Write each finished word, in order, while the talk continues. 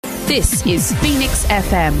This is Phoenix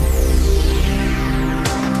FM.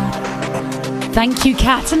 Thank you,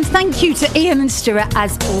 Kat, and thank you to Ian and Stuart,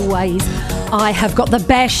 as always. I have got the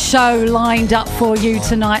best show lined up for you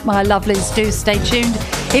tonight, my lovelies. Do stay tuned.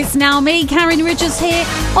 It's now me, Karin Ridgers, here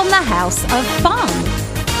on the House of Fun.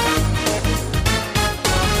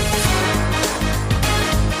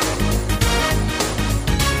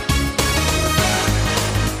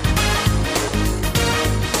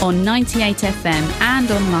 On 98 FM and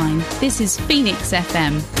online, this is Phoenix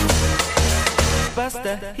FM.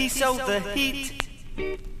 Buster, he sold the heat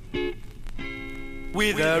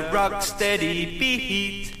with a rock steady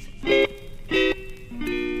beat.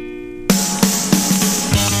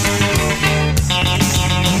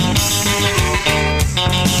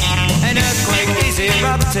 An earthquake is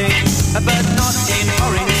erupting, but not in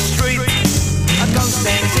Orange Street. A ghost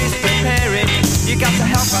dance is preparing, you got to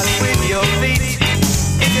help us with your feet.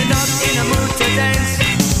 If you're not in a mood to dance,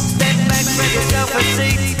 step back, grab yourself a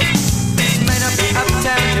seat. This may not be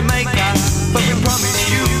uptown Jamaica, but we promise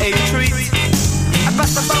you a treat. I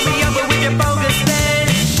bust the phone me over with your bogus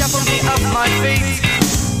dance, shuffle me off my feet.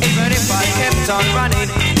 Even if I kept on running,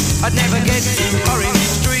 I'd never get to Orange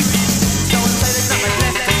Street. So I'll say there's nothing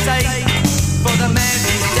left to say for the man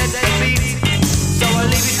who set the beat. So I'll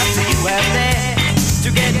leave it up to you out there to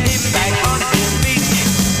get him back on his feet.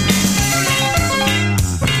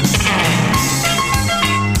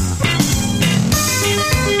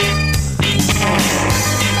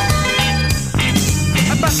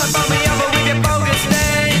 Bust me over with your bogus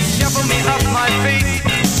dance, shuffle me off my feet.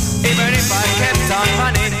 Even if I kept on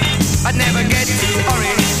running, I'd never get to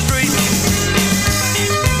Orange Street.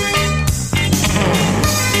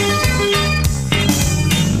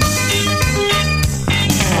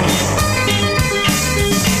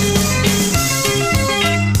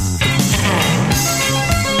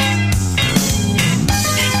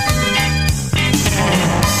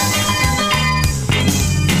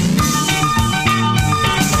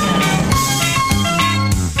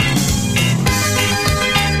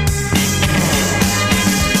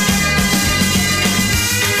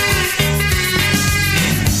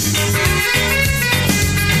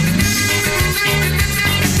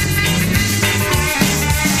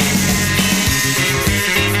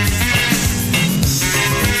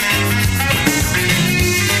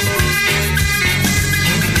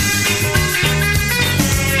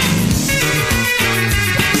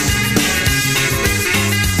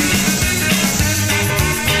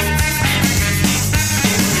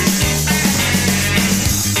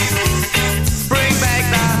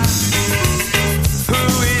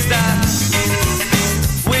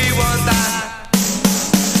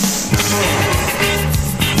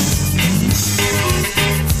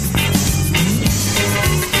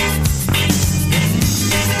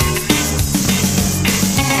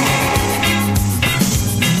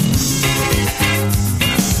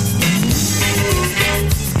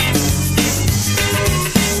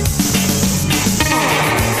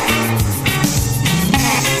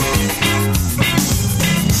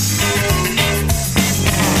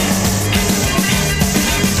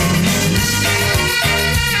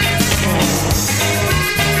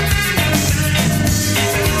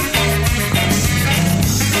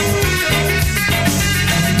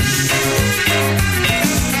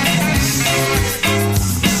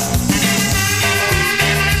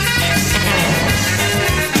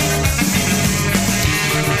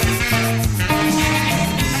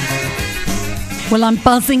 Well, I'm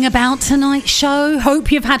buzzing about tonight's show.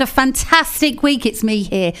 Hope you've had a fantastic week. It's me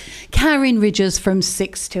here, Karin Ridgers, from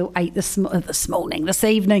 6 till 8 this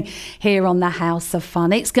evening, here on the House of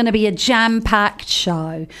Fun. It's going to be a jam-packed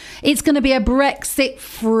show. It's going to be a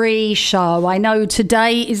Brexit-free show. I know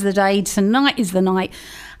today is the day, tonight is the night.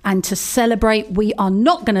 And to celebrate, we are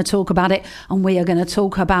not going to talk about it, and we are going to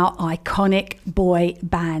talk about iconic boy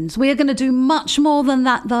bands. We are going to do much more than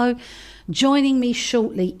that, though. Joining me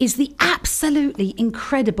shortly is the absolutely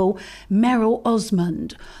incredible Merrill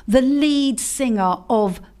Osmond, the lead singer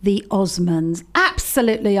of the Osmonds.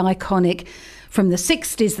 Absolutely iconic from the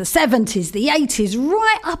 60s, the 70s, the 80s,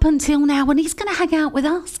 right up until now. And he's going to hang out with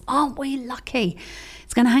us. Aren't we lucky?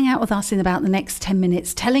 He's going to hang out with us in about the next 10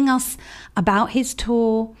 minutes, telling us about his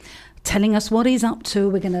tour, telling us what he's up to.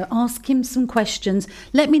 We're going to ask him some questions.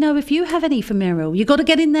 Let me know if you have any for Merrill. You've got to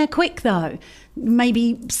get in there quick, though.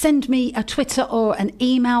 Maybe send me a Twitter or an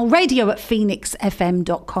email.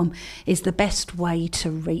 radio@phoenixfm.com is the best way to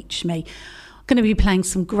reach me. I'm going to be playing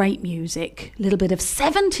some great music, a little bit of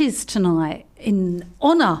 70s tonight in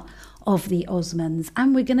honour of the Osmonds.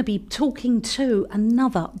 And we're going to be talking to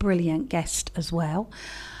another brilliant guest as well.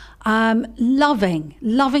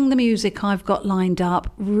 Loving the music I've got lined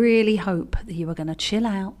up. Really hope that you are going to chill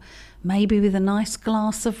out, maybe with a nice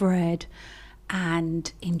glass of red,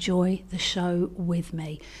 and enjoy the show with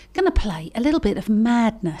me. Going to play a little bit of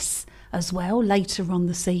Madness as well later on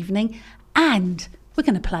this evening, and we're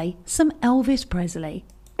going to play some Elvis Presley.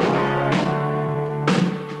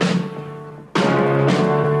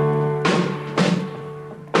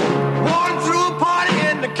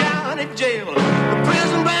 Jail. The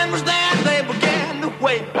prison band was there and they began to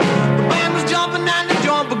wail. The band was jumping and the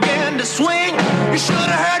joint began to swing. You should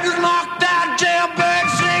have heard this knocked out jailbird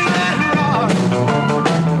sing. Let it rock.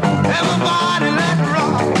 Everybody let it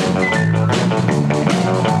rock.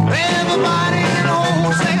 Everybody in the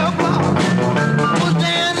wholesale block was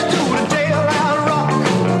dancing to the jailhouse rock.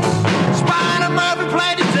 Spider Murphy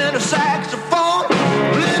played the tenor saxophone.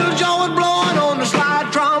 Little Joe was blowing on the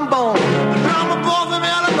slide trombone. The drummer boy from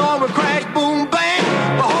Illinois would crash, boom, bang.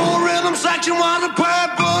 The whole rhythm section was a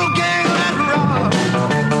purple gang. Let's rock.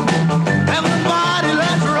 Everybody,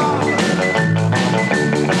 let's rock.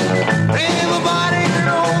 Everybody in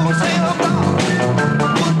the wholesale block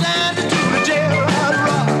was dancing to the jailhouse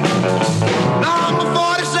rock. Number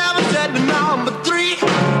 47 said to number 3,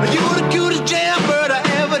 you're the cutest jailbird I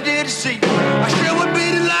ever did see. I sure would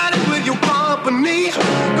be delighted with your company.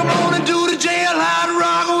 Come on and do the jailhouse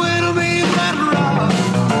rock with me. Let's rock.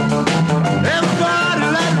 Everybody,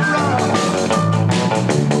 let's rock.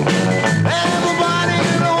 Everybody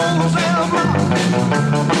in the wholesale block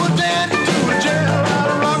was dancing to the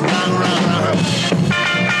jailhouse rock, rock, rock, rock.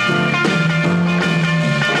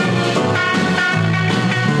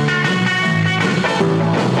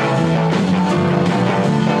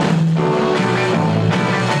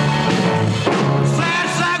 Sad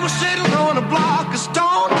sack was sitting on a block of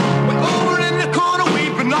stone. We're over in the corner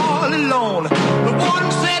weeping all alone. The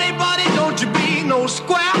warden said, hey buddy, don't you be no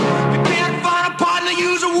square. You can't find a partner,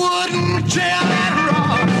 use a wooden chair. Let's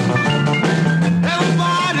rock.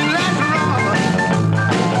 Everybody, let's rock.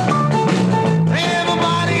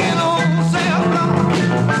 Everybody in the wholesale block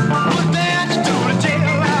was dancing to the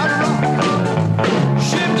jailhouse rock.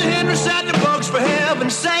 Shifter Henry said the bugs for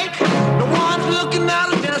heaven's sake. No one's looking out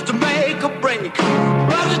just to make a break.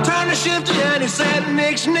 Brother turned to Shifter and he said,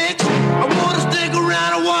 Nix, Nix, I want to stick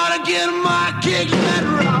around, I want to get my kicks. Let's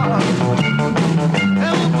rock.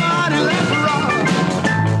 Everybody, let's rock.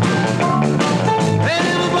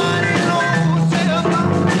 Everybody in the wholesale block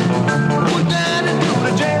was dancing to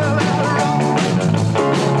the jailhouse rock.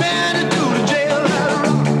 Dancing to the jailhouse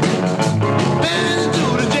rock. Dancing to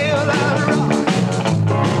the jailhouse rock.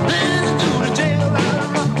 Dancing to the jailhouse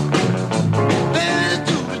rock. Dancing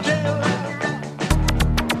to the jailhouse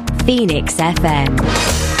rock. Phoenix FM.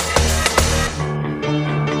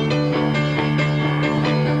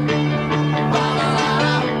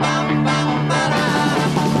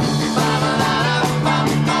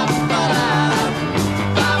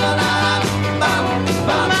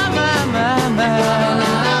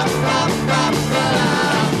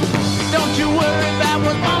 Don't you worry about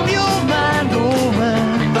what's on your mind, oh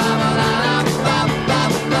man.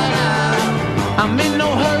 I'm in no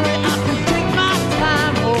hurry, I can take my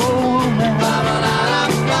time, oh man.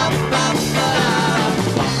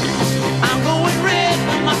 I'm going red,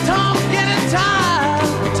 but my tongue's getting tired.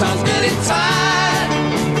 Tongue's getting tired.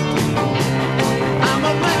 I'm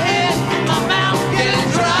up my head, my mouth getting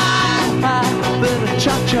dry. Better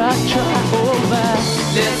cha-cha-cha, oh man.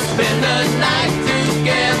 Let's spend the night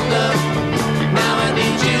together. Now I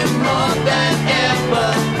need you more than ever.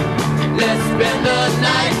 Let's spend the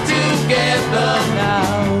night together now.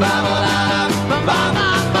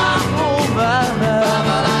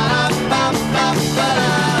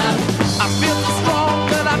 I feel so strong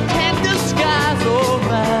that I can't disguise, oh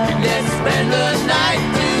man. Let's spend the night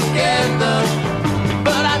together,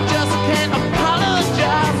 but I just can't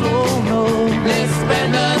apologize, oh no. Let's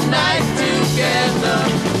spend the night together.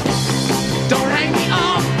 Don't hang me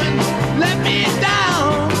up and let me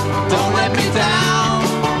down. Don't let me down.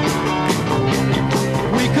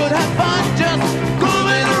 We could have fun just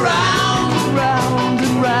going around, round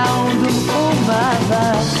and round and oh my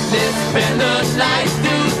God. Let's spend the night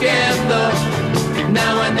together.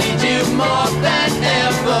 Now I need you more than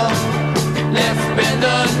ever. Let's spend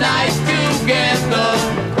the night together.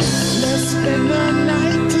 Let's spend the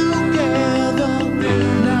night together.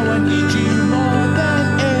 Now I need you more than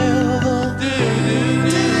ever.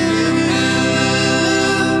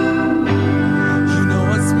 You know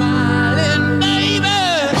I'm smiling, baby.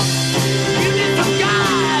 You can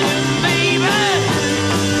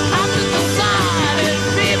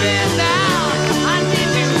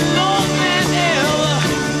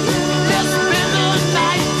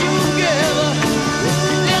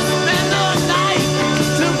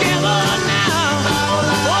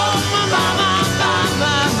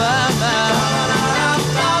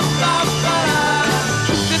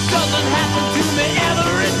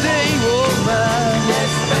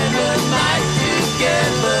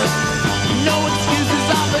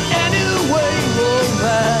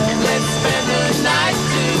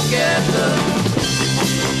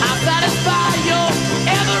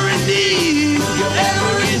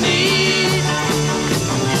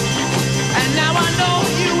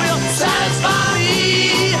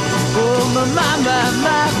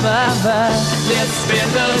Let's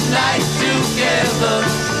spend the night together.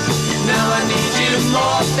 Now I need you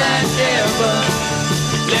more than ever.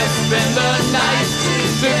 Let's spend the night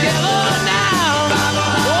together now.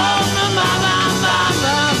 Oh, mama.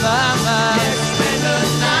 Let's spend the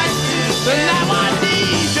night together. Now I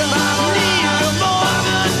need you more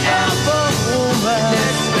than ever, woman.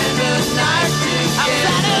 Let's spend the night together.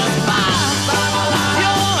 I'm satisfied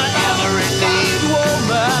your every need,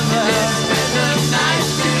 woman. Let's spend the night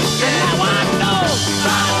together. Now I know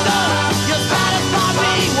you satisfy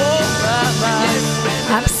me, woman.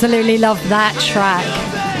 Absolutely love that track.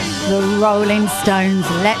 The Rolling Stones,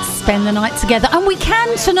 Let's Spend the Night Together. And we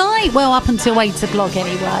can tonight, well, up until 8 o'clock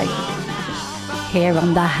anyway, here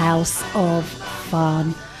on the House of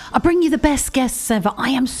Fun. I bring you the best guests ever. I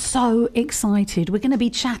am so excited. We're going to be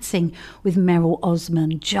chatting with Merrill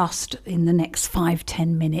Osmond just in the next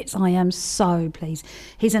 5-10 minutes. I am so pleased.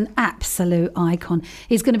 He's an absolute icon.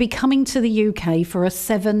 He's going to be coming to the UK for a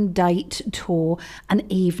 7-date tour, An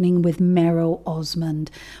Evening with Merrill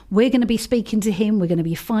Osmond. We're going to be speaking to him. We're going to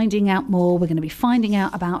be finding out more. We're going to be finding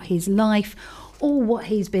out about his life, all what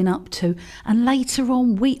he's been up to. And later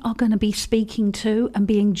on, we are going to be speaking to and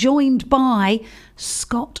being joined by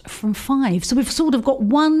Scott from Five. So we've sort of got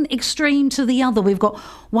one extreme to the other. We've got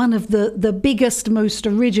one of the biggest, most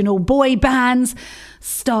original boy bands,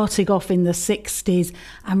 starting off in the 60s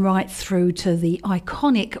and right through to the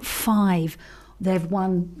iconic Five. They've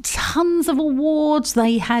won tons of awards.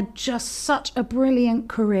 They had just such a brilliant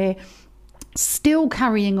career. Still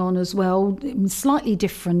carrying on as well, in slightly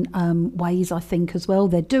different ways, I think, as well.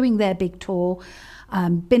 They're doing their big tour,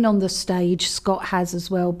 been on the stage, Scott has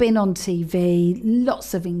as well, been on TV,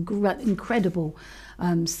 lots of incredible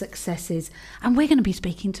successes. And we're going to be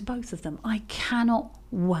speaking to both of them. I cannot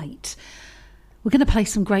wait. We're going to play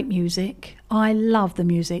some great music. I love the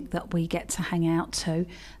music that we get to hang out to.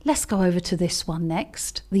 Let's go over to this one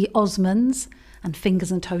next, the Osmonds and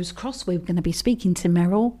Fingers and Toes Crossed. We're going to be speaking to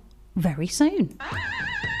Merrill very soon.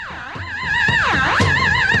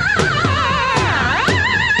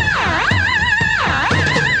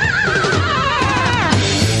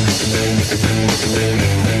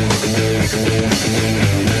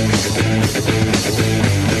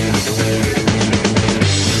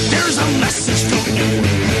 There's a message from you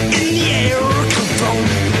in the air, come from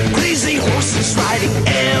crazy horses riding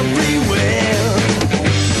everywhere.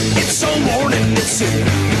 It's so morning, it's in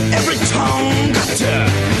every tongue. Got to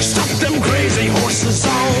stop them crazy horses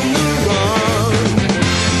on the run.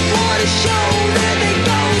 What a show, there they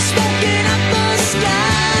go, smoking up the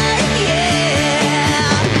sky,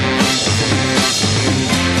 yeah.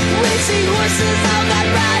 Crazy horses, all got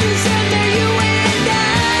riders under you and I.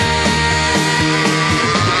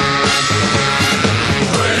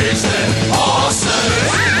 Crazy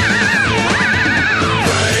horses,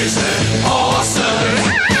 crazy horses.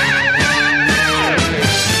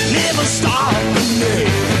 Never stop and they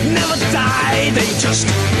never die. They just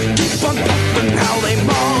keep on popping how they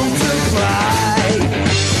multiply.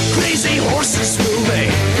 Crazy horses, will they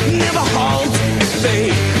never halt? If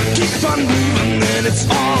they keep on moving, then it's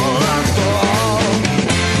all our fault.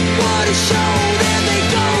 What a show, there they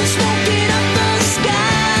go, smoking up the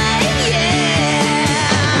sky, yeah.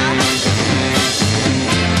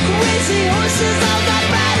 Crazy horses, all got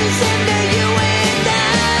riders under you and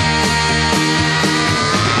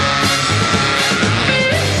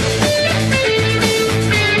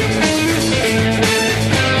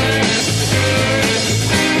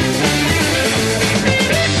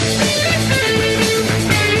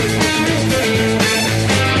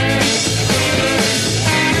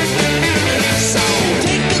so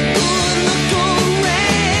take a good look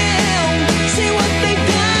around, see what they've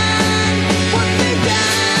done, what they've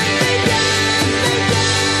done, they've done, they've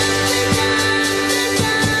done.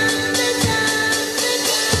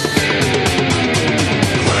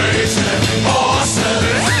 Crazy horses,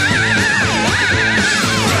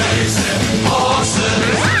 crazy horses, crazy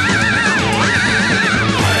horses,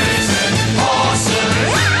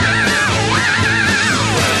 crazy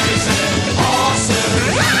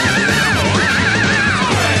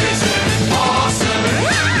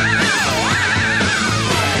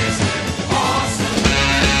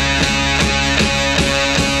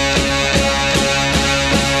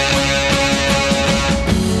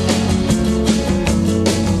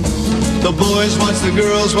The boys watch the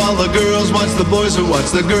girls while the girls watch the boys who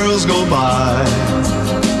watch the girls go by.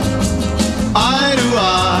 Eye to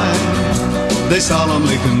eye, they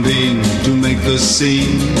solemnly convene to make the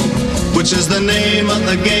scene, which is the name of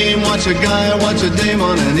the game. Watch a guy, watch a dame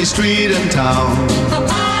on any street in town.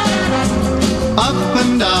 Up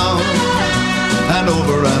and down, and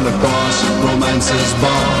over and across. boss, romance's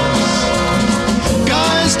boss.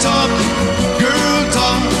 Guys talk, girl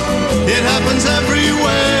talk, it happens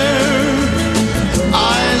everywhere.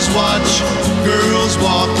 Eyes watch, girls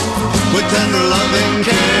walk with tender loving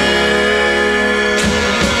care.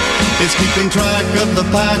 It's keeping track of the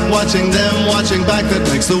pack, watching them, watching back, that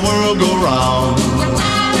makes the world go round.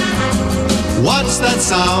 What's that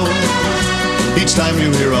sound? Each time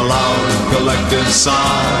you hear a loud collective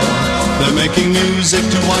sigh, they're making music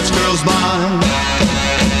to watch girls by.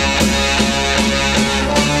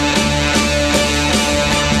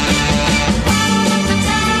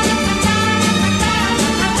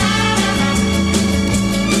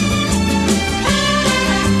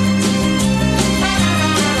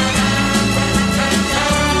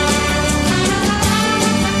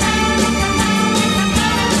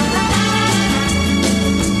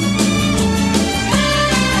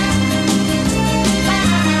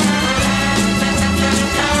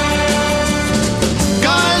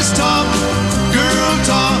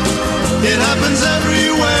 It happens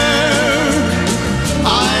everywhere.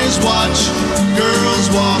 Eyes watch, girls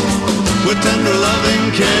walk with tender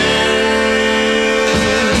loving care.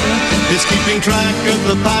 It's keeping track of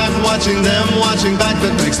the pack, watching them, watching back,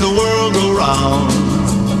 that makes the world go round.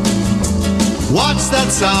 What's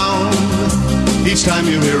that sound? Each time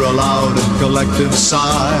you hear a loud collective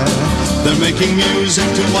sigh, they're making music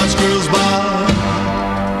to watch girls by.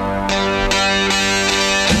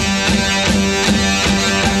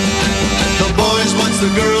 The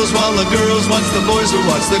girls while the girls watch the boys who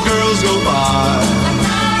watch the girls go by.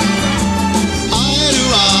 Eye to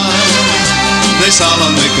eye, they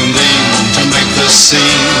solemnly convene to make the scene.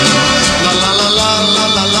 La la la la la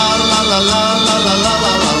la la la la la la la la la la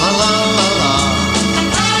la la la la.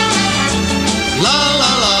 La la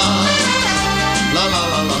la la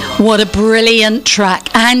la la. What a brilliant track.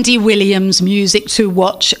 Andy Williams, Music to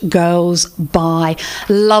Watch Girls By.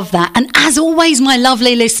 Love that. And as always, my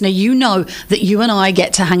lovely listener, you know that you and I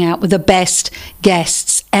get to hang out with the best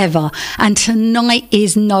guests ever. And tonight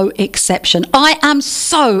is no exception. I am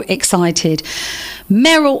so excited.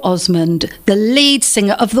 Merrill Osmond, the lead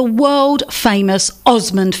singer of the world-famous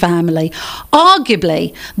Osmond family,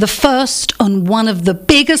 arguably the first and one of the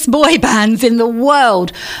biggest boy bands in the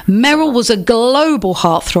world. Merrill was a global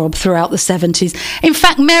heartthrob throughout the 70s. In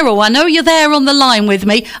fact, Merrill, I know you're there on the line with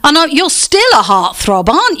me. I know you're still a heartthrob,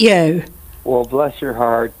 aren't you? Well, bless your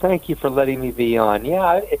heart. Thank you for letting me be on.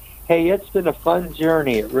 Yeah, hey, it's been a fun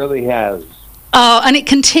journey. It really has. And it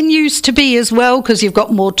continues to be as well, because you've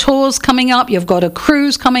got more tours coming up. You've got a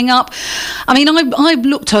cruise coming up. I mean, I've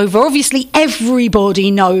looked over. Obviously,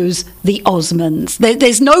 everybody knows the Osmonds.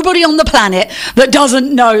 There's nobody on the planet that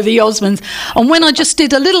doesn't know the Osmonds. And when I just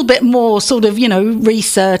did a little bit more sort of,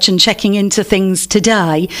 research and checking into things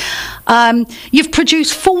today, you've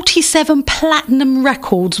produced 47 platinum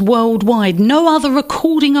records worldwide. No other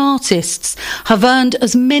recording artists have earned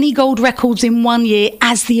as many gold records in 1 year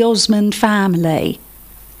as the Osmond family.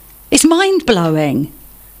 It's mind-blowing.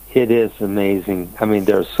 It is amazing. I mean,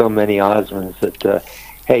 there are so many Osmonds that,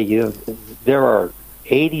 there are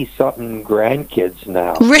 80-something grandkids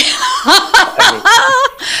now.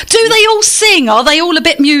 Do they all sing? Are they all a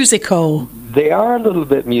bit musical? They are a little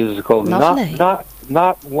bit musical. Lovely.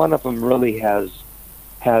 Not one of them really has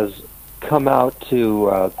come out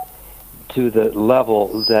to the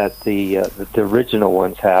level that the original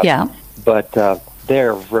ones have. Yeah. But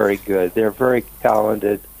they're very good. They're very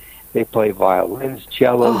talented. They play violins,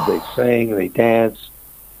 cellos, they sing, they dance.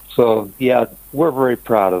 So, yeah, we're very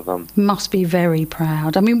proud of them. Must be very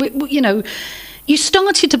proud. I mean, you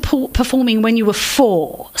started to performing when you were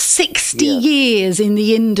 4, 60 years in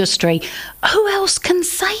the industry. Who else can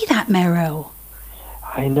say that, Merrill?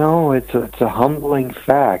 I know, it's a humbling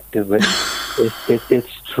fact, but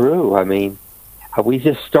it's true. I mean, we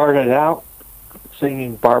just started out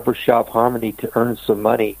singing barbershop harmony to earn some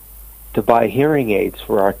money to buy hearing aids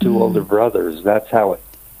for our 2 older brothers. That's how it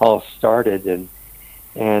all started,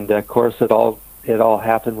 and of course it all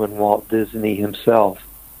happened when Walt Disney himself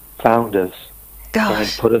found us.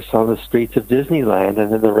 And put us on the streets of Disneyland,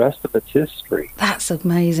 and then the rest of it's history. That's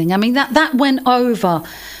amazing. I mean, that went over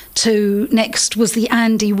to next was the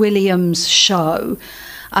Andy Williams show.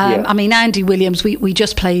 I mean, Andy Williams, we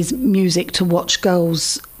just plays Music to Watch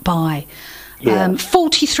Girls By.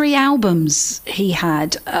 43 albums he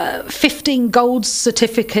had, 15 gold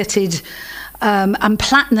certificated and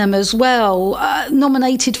platinum as well,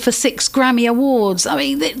 nominated for 6 Grammy Awards. I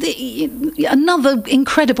mean, another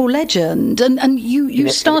incredible legend. And you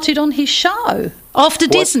started on his show after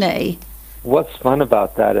Disney. What's fun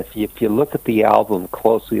about that, if you look at the album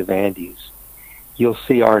closely of Andy's, you'll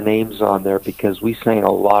see our names on there because we sang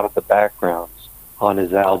a lot of the backgrounds on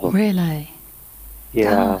his album. Really?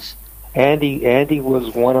 Yeah. Gosh. Andy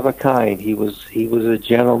was one of a kind. He was a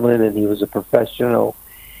gentleman, and he was a professional,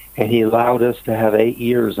 and he allowed us to have 8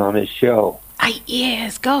 years on his show. 8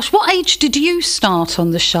 years, gosh. What age did you start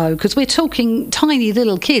on the show? Because we're talking tiny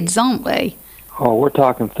little kids, aren't we? Oh, we're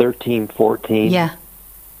talking 13, 14. Yeah.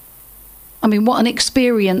 I mean, what an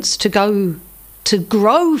experience to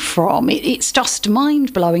grow from. It's just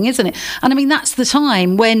mind-blowing, isn't it? And I mean, that's the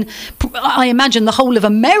time when I imagine the whole of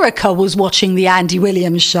America was watching the Andy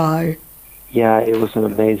Williams show. Yeah, it was an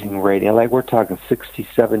amazing rating. Like, we're talking 60,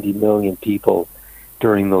 70 million people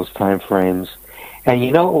during those time frames. And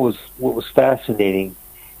you know what was fascinating,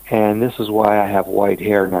 and this is why I have white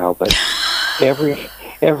hair now, but every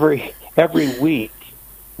week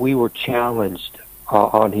we were challenged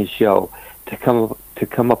on his show to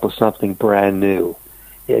come up with something brand new.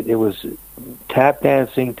 It was tap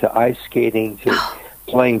dancing to ice skating to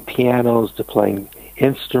playing pianos to playing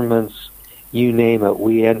instruments, you name it.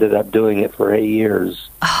 We ended up doing it for 8 years.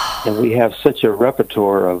 And we have such a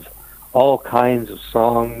repertoire of all kinds of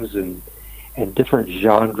songs and different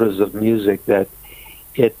genres of music that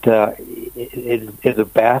it'll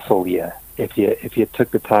baffle you if you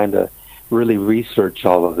took the time to really research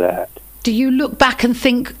all of that. Do you look back and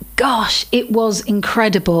think, gosh, it was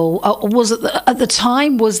incredible? Was it at the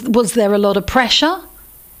time, was there a lot of pressure?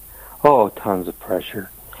 Oh, tons of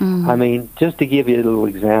pressure. I mean, just to give you a little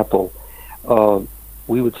example,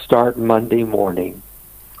 we would start Monday morning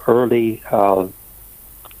early,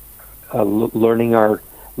 learning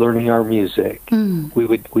our music. We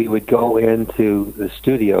would go into the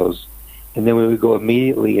studios, and then we would go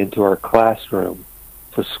immediately into our classroom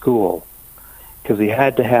for school, because we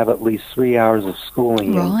had to have at least 3 hours of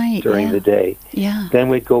schooling during the day. Yeah. Then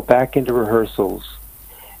we'd go back into rehearsals,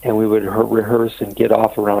 and we would rehearse and get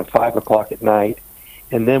off around 5 o'clock at night,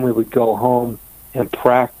 and then we would go home and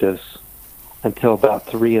practice until about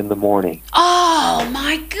 3 in the morning. Oh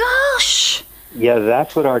my gosh! Yeah,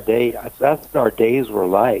 that's what our days were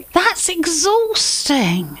like. That's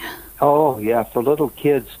exhausting. Oh yeah, for little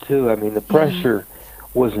kids too. I mean, the pressure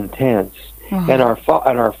was intense. And our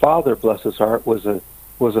father, bless his heart, was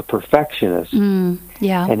a perfectionist.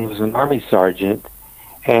 Yeah. And he was an army sergeant.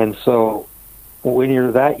 And so when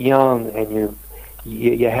you're that young and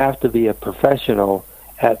you have to be a professional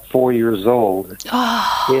at 4 years old,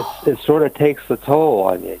 it sort of takes the toll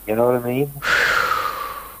on you. You know what I mean?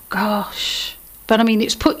 Gosh. But I mean,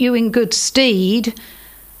 it's put you in good stead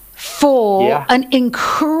for an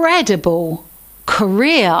incredible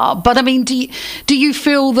career. But I mean, do you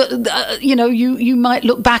feel that you might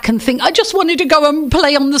look back and think, I just wanted to go and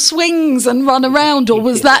play on the swings and run around, or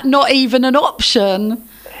was that not even an option?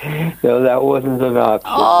 No, that wasn't an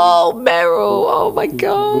option. Oh, Meryl! Oh my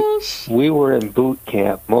gosh! We were in boot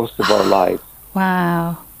camp most of our life.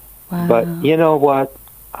 Wow! But you know what?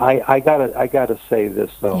 I gotta say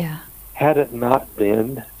this though. Yeah. Had it not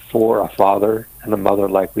been for a father and a mother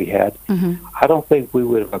like we had, I don't think we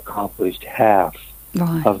would have accomplished half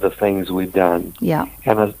of the things we've done. Yeah.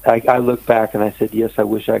 And I look back and I said, yes, I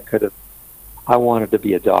wish I could have. I wanted to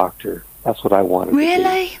be a doctor. That's what I wanted.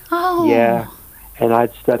 Really? To be. Oh. Yeah. And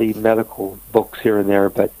I'd studied medical books here and there,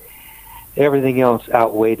 but everything else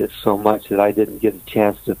outweighed it so much that I didn't get a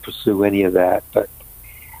chance to pursue any of that.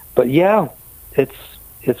 But yeah,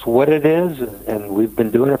 it's what it is, and we've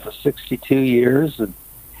been doing it for 62 years, and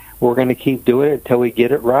we're going to keep doing it until we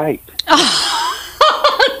get it right. Oh,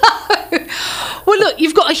 no. Well, look,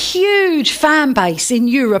 you've got a huge fan base in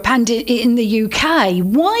Europe and in the UK.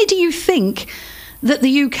 Why do you think that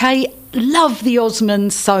the UK love the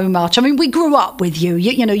Osmonds so much? I mean, we grew up with you.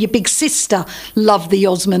 You know, your big sister loved the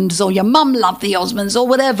Osmonds, or your mum loved the Osmonds, or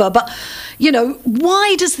whatever. But, you know,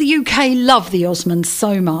 why does the UK love the Osmonds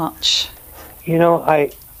so much? You know,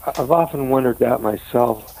 I've often wondered that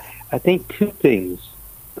myself. I think two things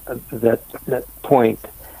that point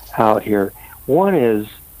out here. One is,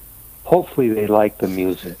 hopefully they like the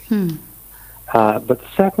music. But the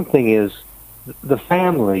second thing is, the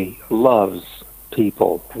family loves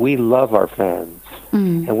people. We love our fans,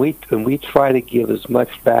 and we try to give as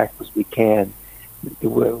much back as we can,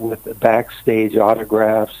 with the backstage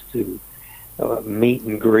autographs to meet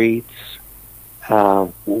and greets.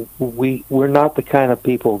 We're not the kind of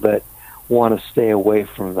people that want to stay away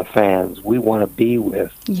from the fans. We want to be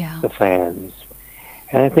with the fans,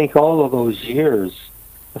 and I think all of those years,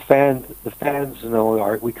 the fans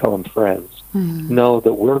know we call them friends, know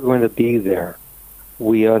that we're going to be there.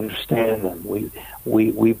 We understand them.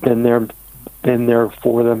 We've been there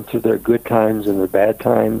for them through their good times and their bad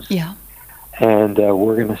times. Yeah. and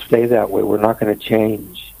we're going to stay that way. We're not going to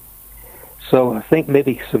change. So I think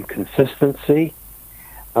maybe some consistency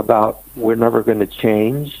about we're never going to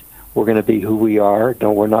change. We're going to be who we are.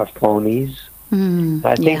 No, we're not phonies.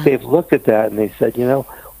 I think they've looked at that and they said,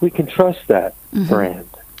 we can trust that brand.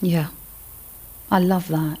 Yeah. I love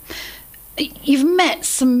that. You've met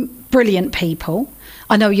some brilliant people.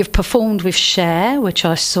 I know you've performed with Cher, which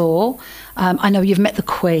I saw. I know you've met the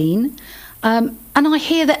Queen. And I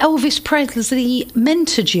hear that Elvis Presley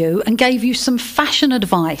mentored you and gave you some fashion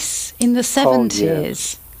advice in the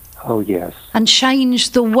 70s. Oh, yes. And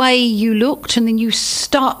changed the way you looked, and then you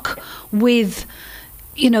stuck with,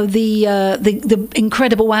 the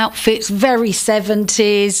incredible outfits, very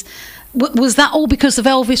 70s. Was that all because of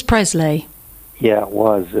Elvis Presley? Yeah, it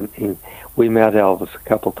was. I mean, we met Elvis a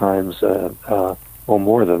couple times,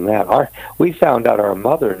 more than that. We found out our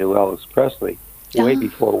mother knew Elvis Presley way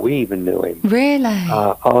before we even knew him. Really?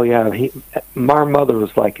 Oh, yeah. Our mother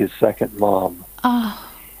was like his second mom. Oh.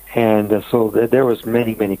 And so there was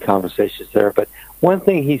many, many conversations there. But one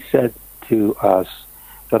thing he said to us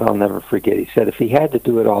that I'll never forget, he said if he had to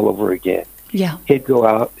do it all over again, he'd go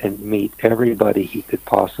out and meet everybody he could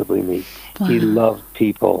possibly meet. Wow. He loved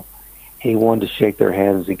people. He wanted to shake their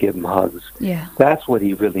hands and give them hugs. Yeah. That's what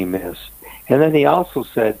he really missed. And then he also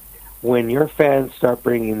said, when your fans start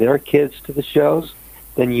bringing their kids to the shows,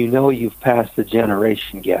 then you've passed the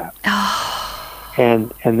generation gap. Oh.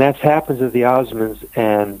 And that's happened to the Osmonds.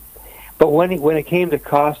 But when it came to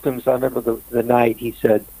costumes, I remember the night he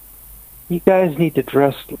said, you guys need to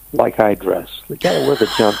dress like I dress. We got to wear the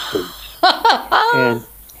jumpsuits.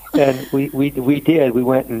 and we did. We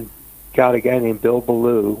went and got a guy named Bill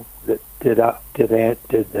Ballou that did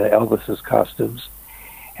Elvis's costumes,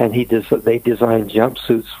 and they designed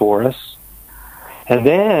jumpsuits for us. And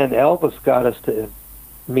then Elvis got us to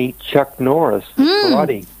meet Chuck Norris, the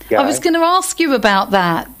karate guy. I was going to ask you about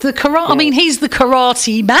that. The karate. Yeah. I mean, he's the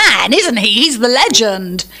karate man, isn't he? He's the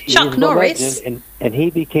legend, Chuck Norris. Legend, and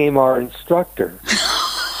he became our instructor.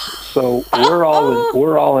 So we're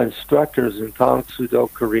all instructors in Tang Soo Do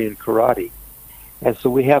Korean karate, and so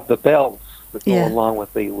we have the belts that go along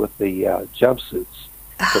with the jumpsuits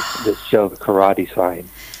that show the karate sign.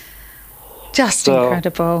 Just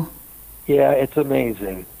incredible. Yeah, it's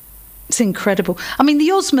amazing. It's incredible. I mean, the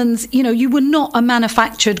Osmonds, you were not a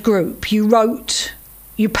manufactured group. You wrote,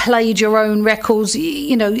 you played your own records,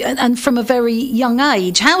 and from a very young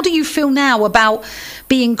age. How do you feel now about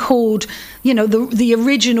being called, the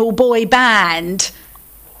original boy band?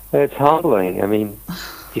 It's humbling. I mean,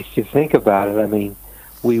 if you think about it, I mean,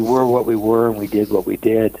 we were what we were and we did what we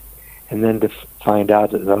did. And then to find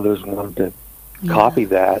out that others wanted to copy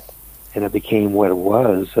that and it became what it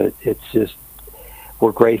was, it's just,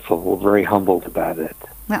 we're grateful. We're very humbled about it.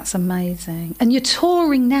 That's amazing. And you're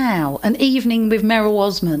touring now, an evening with Merrill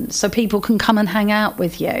Osmond, so people can come and hang out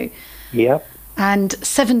with you. Yep. And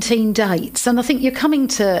 17 dates. And I think you're coming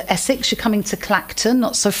to Essex, you're coming to Clacton,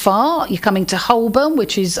 not so far. You're coming to Holborn,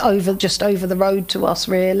 which is just over the road to us,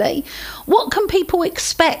 really. What can people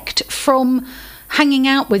expect from hanging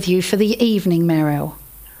out with you for the evening, Merrill?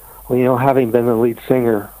 Well, having been the lead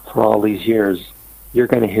singer for all these years, you're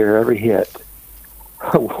going to hear every hit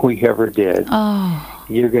we ever did. Oh.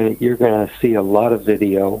 You're gonna see a lot of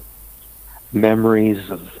video, memories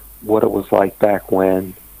of what it was like back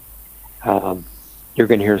when. You're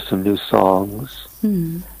gonna hear some new songs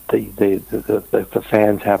the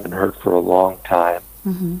fans haven't heard for a long time.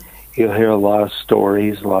 Mm-hmm. You'll hear a lot of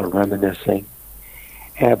stories, a lot of reminiscing,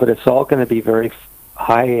 but it's all going to be very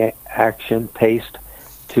high action, paced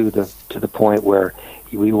to the point where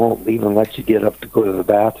we won't even let you get up to go to the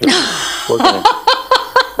bathroom. We're gonna,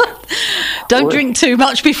 Don't drink too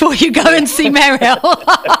much before you go and see Merrill.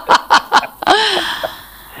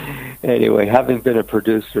 Anyway, having been a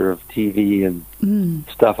producer of TV and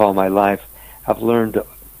stuff all my life, I've learned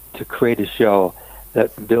to create a show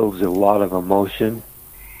that builds a lot of emotion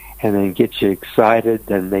and then gets you excited,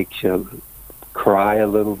 then makes you cry a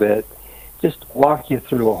little bit, just walk you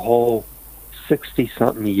through a whole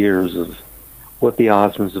 60-something years of what the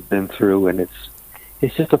Osmonds have been through, and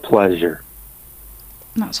it's just a pleasure.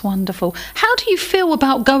 That's wonderful. How do you feel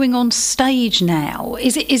about going on stage now?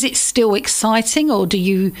 Is it still exciting, or do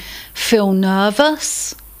you feel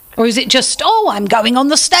nervous? Or is it just, I'm going on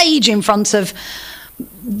the stage in front of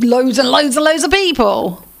loads and loads and loads of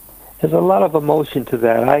people? There's a lot of emotion to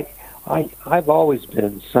that. I've always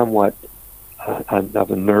been somewhat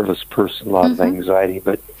of a nervous person, a lot of anxiety,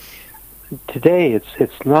 but today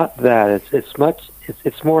it's not that.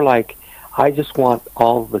 It's more like I just want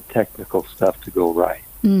all the technical stuff to go right.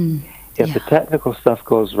 If the technical stuff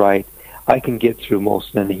goes right, I can get through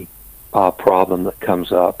most any problem that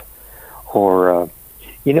comes up, or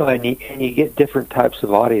and you get different types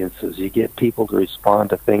of audiences. You get people to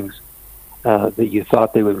respond to things that you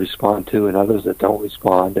thought they would respond to, and others that don't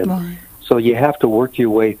respond. And Right. so you have to work your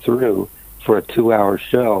way through for a 2-hour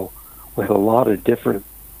show with a lot of different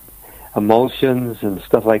emotions and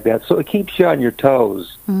stuff like that. So it keeps you on your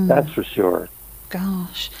toes. That's for sure.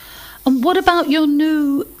 Gosh. And what about your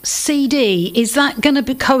new CD? Is that going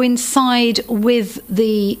to coincide with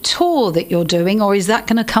the tour that you're doing, or is that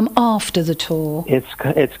going to come after the tour?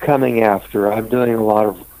 It's coming after. I'm doing a lot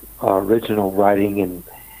of original writing and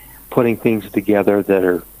putting things together that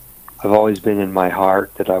have always been in my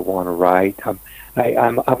heart that I want to write.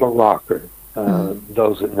 I'm a rocker.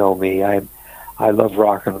 Those that know me, I love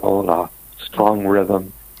rock and roll and a strong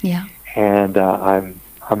rhythm. Yeah. And I'm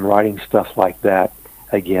writing stuff like that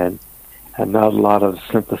again, and not a lot of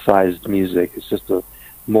synthesized music. It's just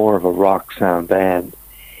more of a rock sound band,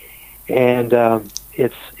 and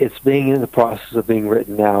it's being in the process of being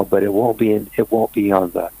written now, but it won't be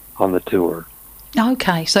on the tour.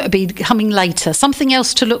 Okay, so it'll be coming later. Something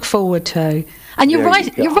else to look forward to. And you're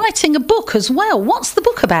writing a book as well. What's the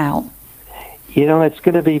book about? It's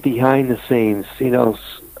going to be behind the scenes.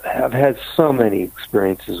 I've had so many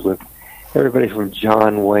experiences with everybody from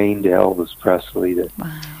John Wayne to Elvis Presley to,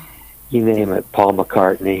 you name it, Paul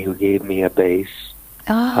McCartney, who gave me a bass.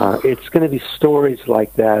 It's going to be stories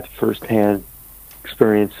like that, firsthand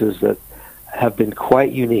experiences that have been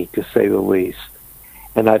quite unique, to say the least.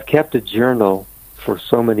 And I've kept a journal for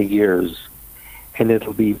so many years, and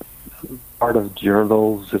it'll be part of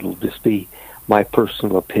journals. It'll just be my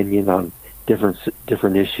personal opinion on different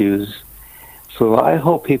issues. So I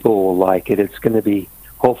hope people will like it. It's going to be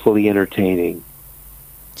hopefully entertaining.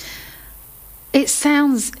 It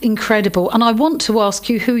sounds incredible, and I want to ask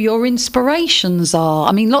you who your inspirations are.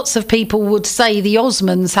 I mean, lots of people would say the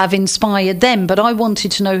Osmonds have inspired them, but I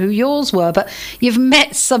wanted to know who yours were. But you've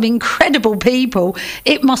met some incredible people.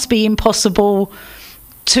 It must be impossible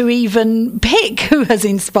to even pick who has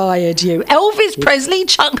inspired you. Elvis Presley,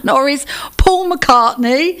 Chuck Norris, Paul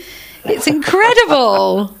McCartney. It's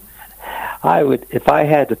incredible. If I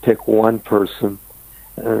had to pick one person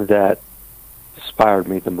that inspired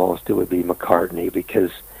me the most, it would be McCartney,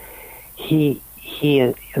 because he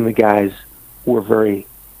and the guys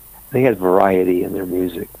they had variety in their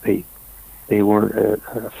music. They weren't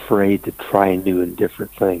afraid to try new and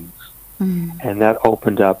different things. And that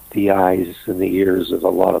opened up the eyes and the ears of a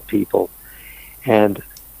lot of people. And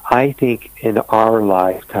I think in our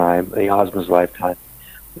lifetime, the Osmonds' lifetime,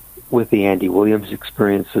 with the Andy Williams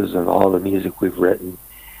experiences and all the music we've written,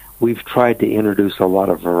 we've tried to introduce a lot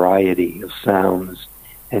of variety of sounds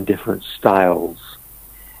and different styles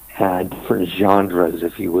and different genres,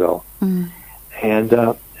 if you will. But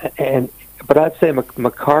I'd say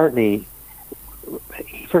McCartney,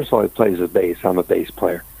 first of all, he plays the bass. I'm a bass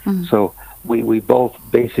player. So we both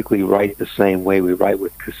basically write the same way. We write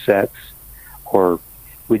with cassettes, or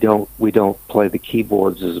we don't play the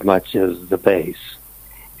keyboards as much as the bass.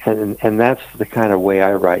 And that's the kind of way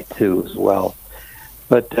I write too as well.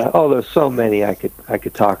 But there's so many I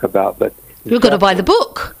could talk about. But you've got to buy the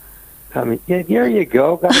book. I mean, yeah, here you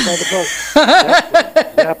go. Got to buy the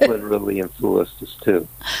book. Zeppelin really influenced us too.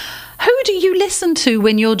 Who do you listen to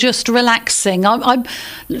when you're just relaxing? I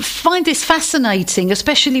find this fascinating,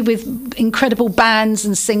 especially with incredible bands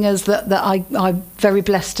and singers that I'm very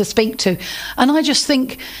blessed to speak to. And I just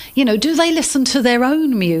think, do they listen to their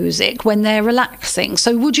own music when they're relaxing?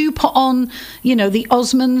 So would you put on, the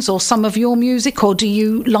Osmonds or some of your music, or do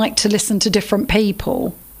you like to listen to different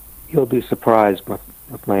people? You'll be surprised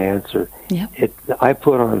with my answer. Yeah. I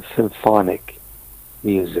put on symphonic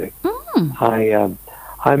music.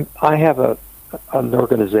 I have an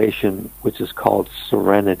organization which is called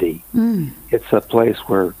Serenity. It's a place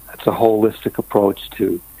where it's a holistic approach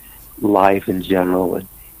to life in general and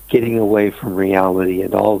getting away from reality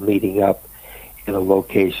and all meeting up in a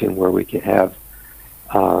location where we can have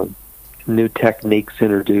new techniques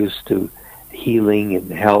introduced to healing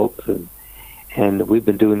and health. And we've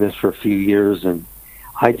been doing this for a few years, and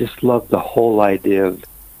I just love the whole idea of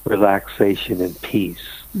relaxation and peace.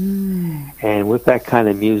 And with that kind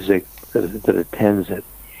of music that attends it,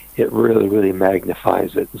 it really, really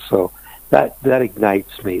magnifies it. And so that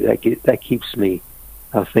ignites me. That keeps me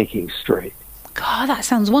thinking straight. God, that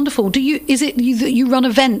sounds wonderful. Is it that you run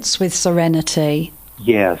events with Serenity?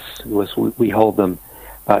 Yes, we hold them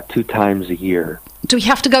about 2 times a year. Do we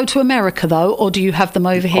have to go to America though, or do you have them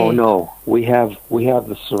over here? Oh no, we have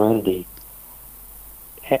the Serenity.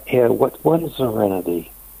 When is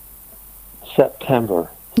Serenity? September.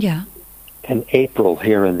 Yeah. And April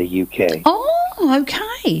here in the UK. Oh,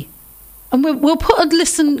 okay. And we'll put a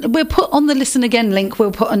listen. We'll put on the listen again link.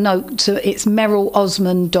 We'll put a note to it's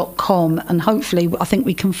merylosmond.com, and hopefully, I think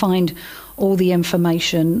we can find all the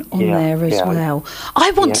information on there as well.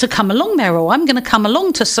 I want to come along, Meryl. I'm going to come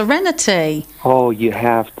along to Serenity. Oh, you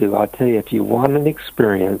have to. I'll tell you, if you want an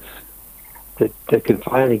experience that can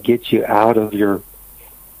finally get you out of your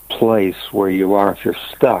place where you are, if you're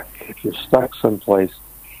stuck someplace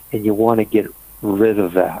and you want to get rid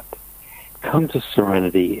of that, come to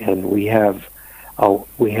Serenity, and we have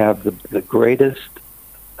the greatest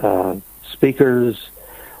speakers.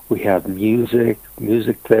 We have music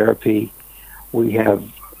therapy. We have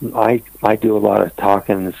I do a lot of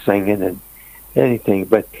talking and singing and anything,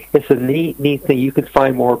 but it's a neat thing. You can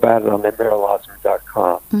find more about it on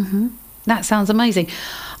merylosmond.com. Mm-hmm. That sounds amazing.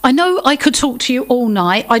 I know I could talk to you all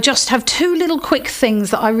night. I just have two little quick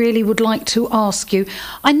things that I really would like to ask you.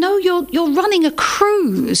 I know you're running a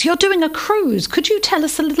cruise. You're doing a cruise. Could you tell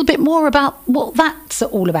us a little bit more about what that's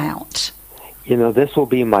all about? This will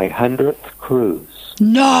be my 100th cruise.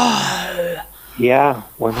 No! Yeah,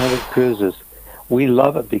 100 cruises. We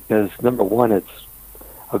love it because, number one, it's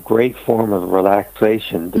a great form of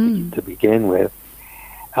relaxation to begin with.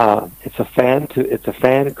 It's a fan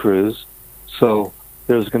cruise, so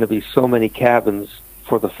there's going to be so many cabins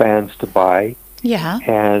for the fans to buy. Yeah.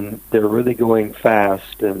 And they're really going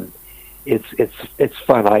fast, and it's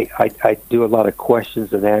fun. I do a lot of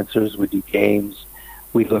questions and answers. We do games.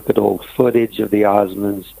 We look at old footage of the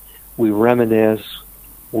Osmonds. We reminisce.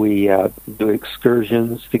 We do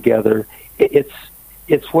excursions together.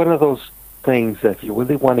 It's one of those things that if you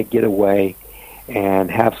really want to get away and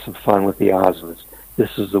have some fun with the Osmonds,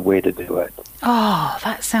 this is the way to do it. Oh,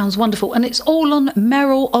 that sounds wonderful. And it's all on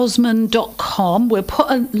merylosmond.com. We'll put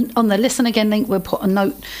on the Listen Again link, we'll put a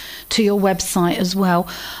note to your website as well.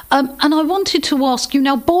 And I wanted to ask you,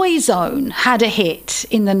 now Boyzone had a hit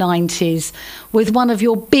in the 90s with one of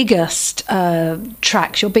your biggest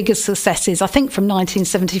tracks, your biggest successes, I think from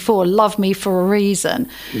 1974, Love Me For A Reason,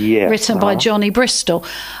 written by Johnny Bristol.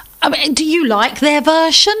 I mean, do you like their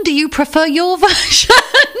version? Do you prefer your version?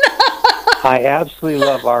 I absolutely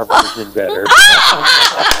love our version better.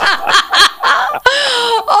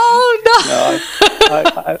 Oh, no.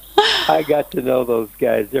 I got to know those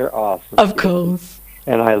guys. They're awesome. Of course.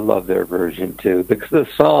 And I love their version, too. The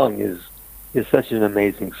song is such an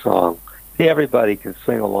amazing song. Everybody can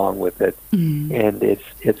sing along with it. And it's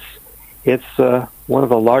one of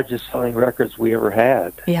the largest selling records we ever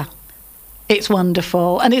had. Yeah. It's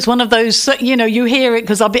wonderful. And it's one of those, you hear it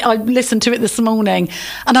because I listened to it this morning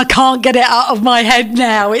and I can't get it out of my head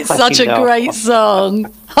now. It's such a great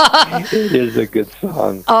song. It is a good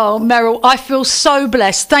song. Oh, Meryl, I feel so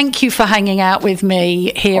blessed. Thank you for hanging out with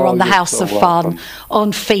me here on the House of Fun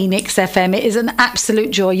on Phoenix FM. It is an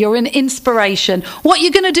absolute joy. You're an inspiration. What are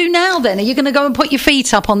you going to do now then? Are you going to go and put your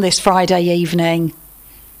feet up on this Friday evening?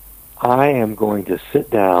 I am going to sit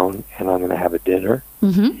down and I'm going to have a dinner.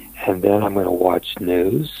 Mm-hmm. And then I'm going to watch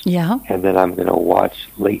news. Yeah. And then I'm going to watch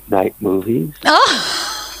late-night movies.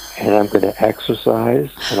 Oh. And I'm going to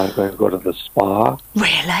exercise. And I'm going to go to the spa.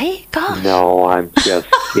 Really? Gosh. No, I'm just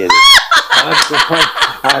kidding.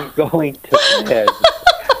 I'm going to bed.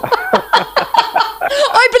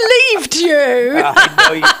 I believed you. I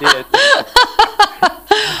know you did.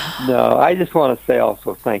 No, I just want to say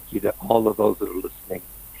also thank you to all of those that are listening.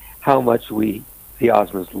 How much the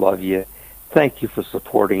Osmonds love you. Thank you for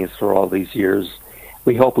supporting us for all these years.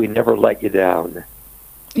 We hope we never let you down.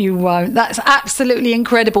 You won't. That's absolutely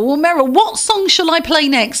incredible. Well, Meryl, what song shall I play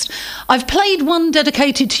next? I've played one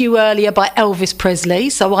dedicated to you earlier by Elvis Presley,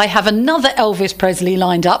 so I have another Elvis Presley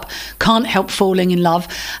lined up, Can't Help Falling in Love,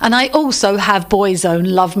 and I also have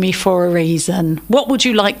Boyzone, Love Me For A Reason. What would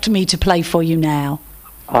you like me to play for you now?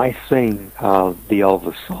 I sing the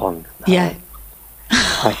Elvis song. Yeah.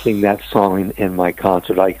 I sing that song in my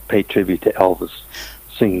concert. I pay tribute to Elvis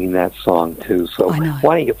singing that song too. So why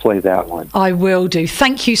don't you play that one? I will do.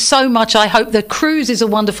 Thank you so much. I hope the cruise is a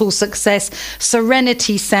wonderful success.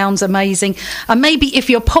 Serenity sounds amazing. And maybe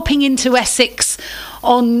if you're popping into Essex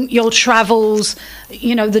on your travels,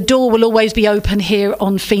 the door will always be open here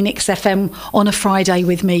on Phoenix FM on a Friday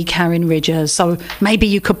with me, Karin Ridgers. So maybe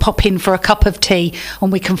you could pop in for a cup of tea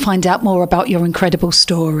and we can find out more about your incredible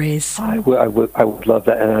stories. I would love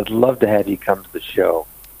that, and I'd love to have you come to the show.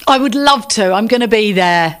 I would love to. I'm going to be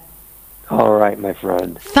there. All right, my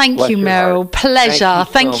friend. Thank you, Meryl. Pleasure.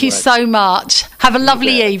 Thank you so much. Have a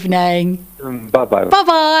lovely evening. Bye-bye.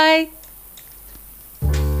 Bye-bye.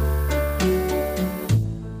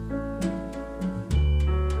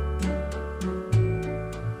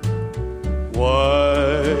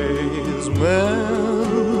 Wise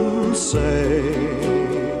men say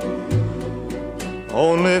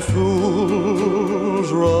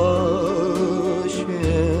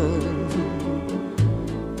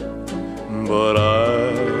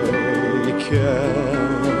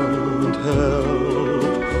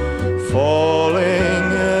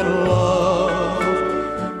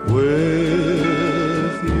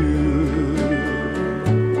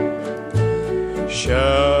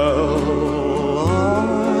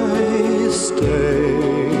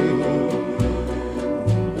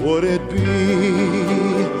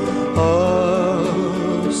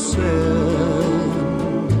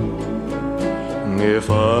If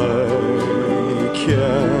I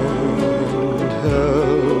can't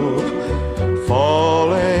help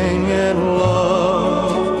falling in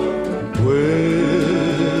love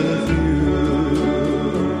with you,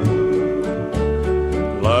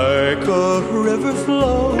 like a river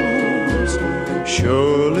flows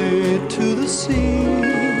surely to the sea,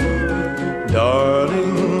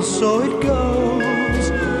 darling, so it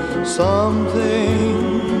goes. Some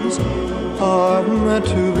things are meant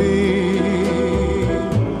to be.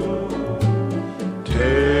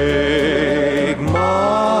 Take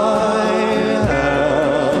my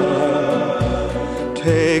hand,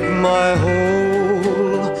 take my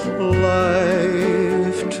whole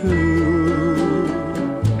life too,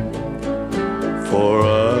 for I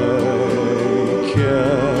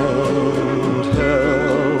can't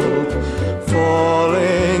help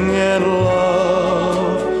falling in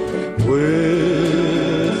love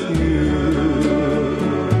with you,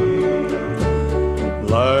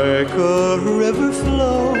 like a river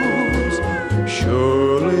flows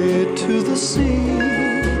surely to the sea,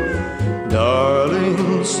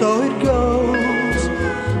 darling, so it goes.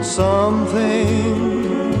 Some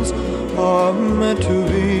things are meant to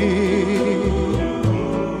be.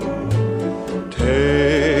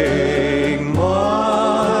 Take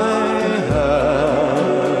my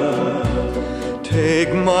hand,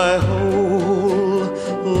 take my whole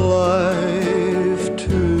life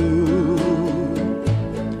too,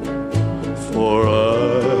 for I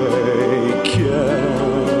can't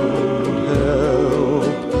help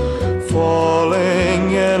falling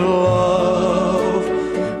in love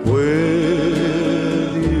with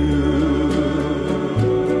you,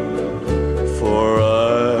 for I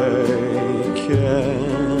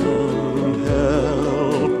can't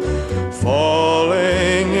help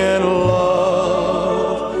falling in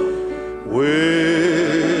love with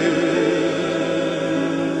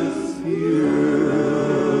you.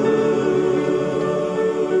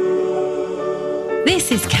 This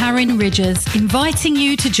is Karin Ridgers inviting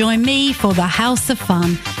you to join me for the House of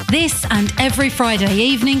Fun this and every Friday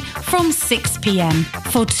evening from 6 p.m.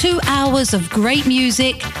 for 2 hours of great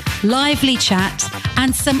music, lively chat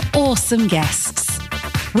and some awesome guests.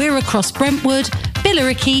 We're across Brentwood,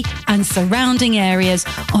 Billericay and surrounding areas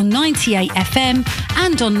on 98 FM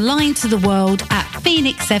and online to the world at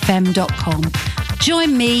phoenixfm.com.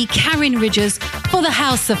 Join me, Karin Ridgers, for the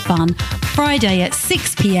House of Fun, Friday at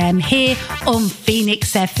 6 p.m. here on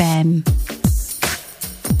Phoenix FM.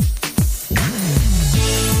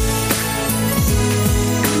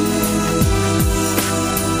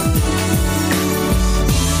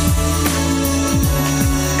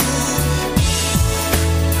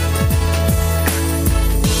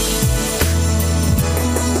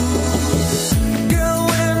 Girl,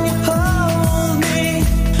 when you hold me,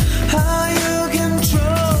 how you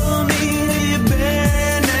control me, you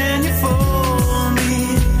bend and you fold me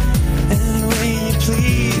any way you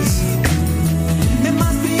please.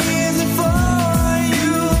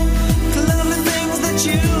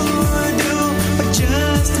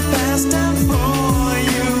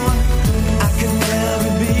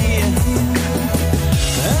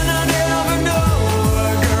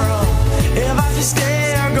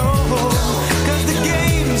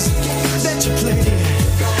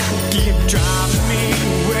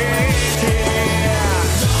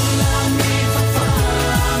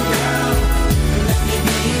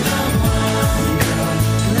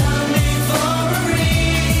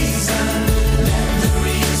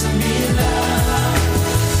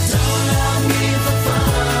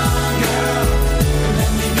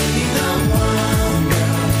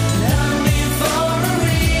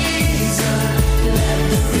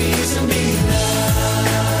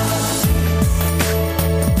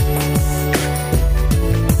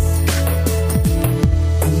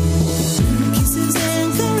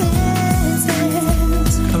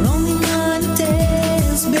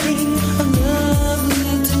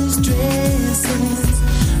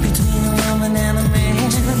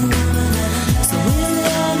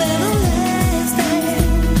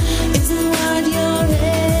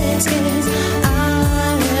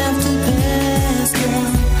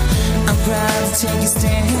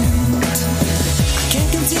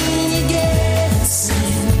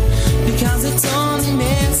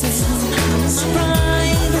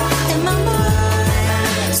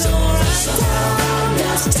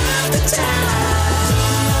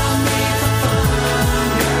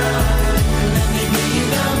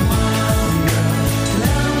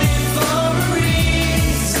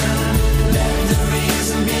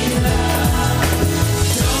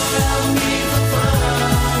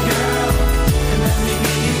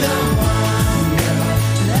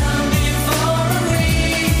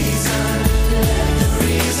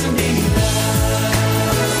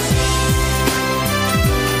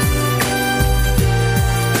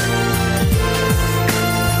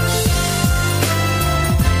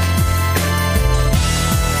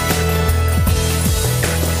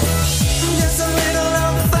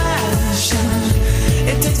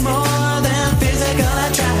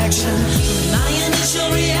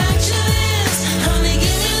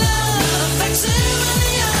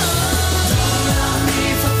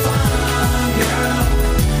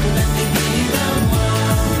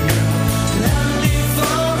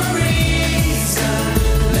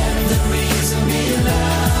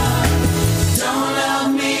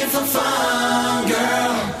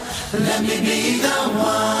 Let me be the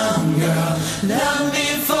one, girl. Love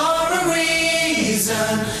me for a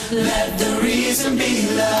reason. Let the reason be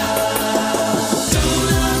love. Don't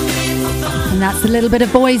love me for fun. And that's a little bit of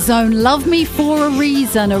Boyzone, Love Me For A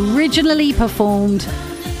Reason, originally performed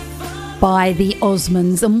by the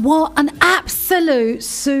Osmonds. And what an absolute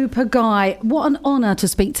super guy. What an honour to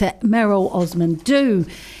speak to Merrill Osmond.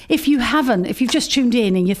 If you've just tuned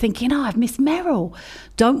in and you're thinking, oh, I've missed Merrill,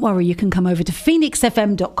 don't worry, you can come over to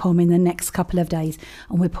phoenixfm.com in the next couple of days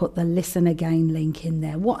and we'll put the Listen Again link in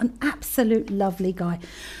there. What an absolute lovely guy.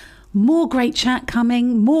 More great chat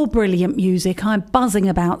coming, more brilliant music. I'm buzzing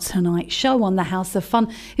about tonight's show on the House of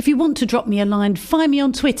Fun. If you want to drop me a line, find me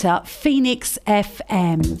on Twitter, Phoenix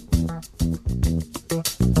FM.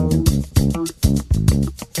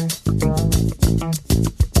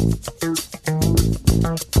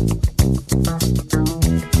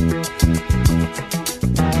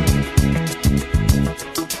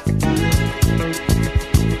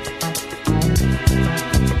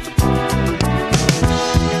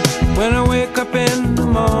 When I wake up in the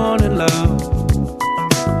morning, love,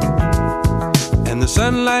 and the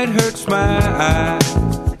sunlight hurts my eyes,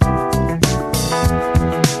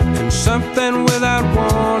 and something without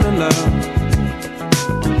warning, love,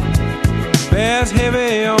 bears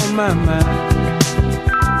heavy on my mind.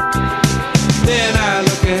 Then I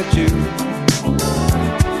look at you,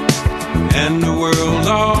 and the world's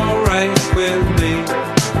alright with me.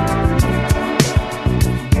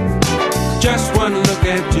 Just one look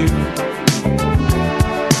at you,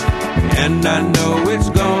 and I know it's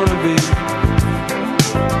gonna be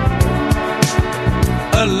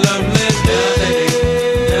a lovely day.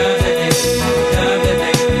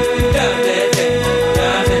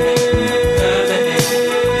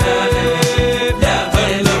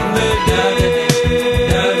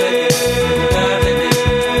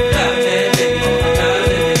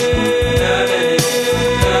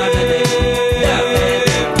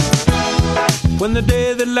 When the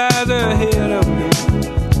day that lies ahead of me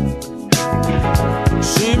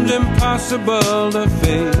seems impossible to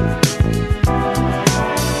face,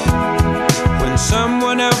 when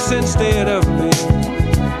someone else instead of me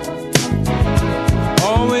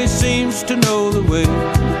always seems to know the way,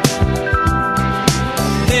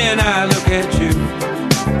 then I look at you,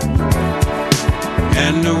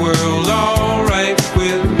 and the world's alright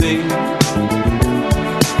with me.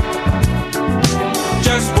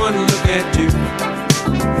 Just one look at you,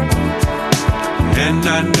 and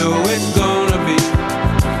I know it's gonna be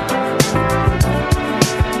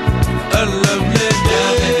a lovely day.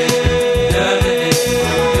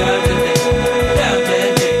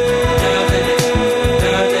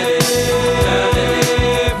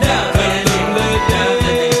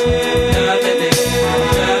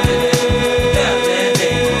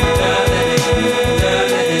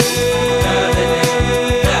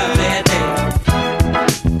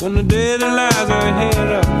 When the day that lies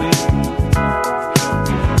ahead of me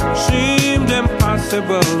seems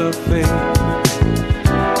impossible to face,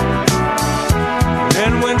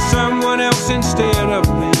 and when someone else instead of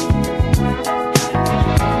me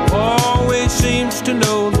always seems to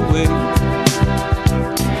know the way,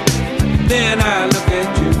 then I look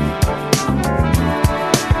at you,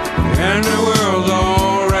 and the world's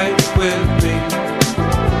alright with me.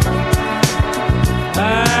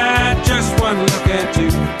 I just one look at you,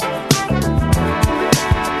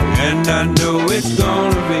 and I know it's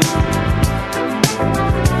gonna be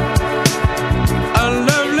a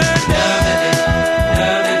lovely day.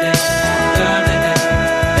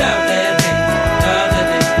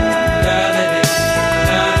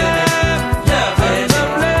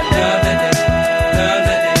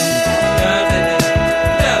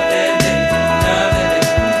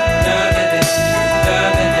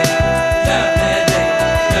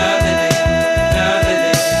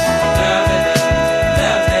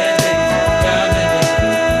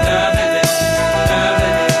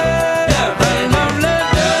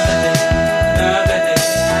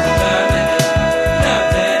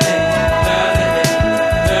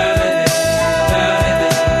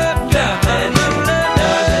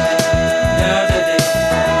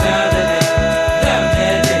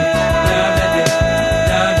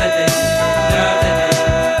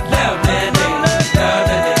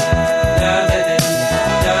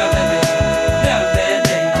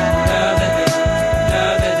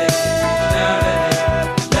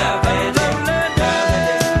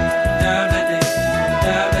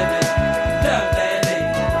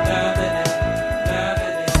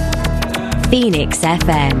 Phoenix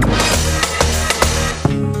FM.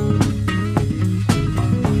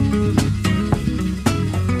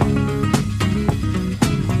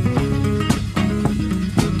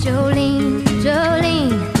 Joe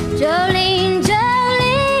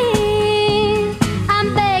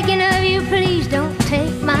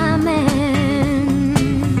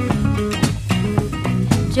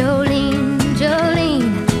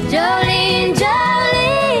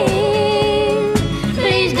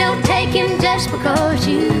 'cause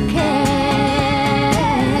you care.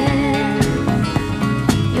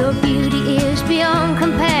 Your beauty is beyond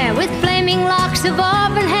compare, with flaming locks of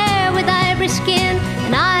auburn hair, with ivory skin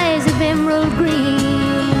and eyes of emerald green.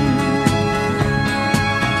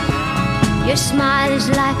 Your smile is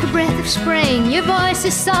like a breath of spring, your voice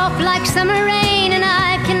is soft like summer rain, and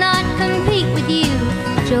I cannot compete with you,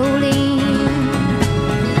 Jolene.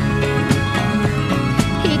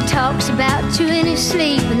 He talks about you in his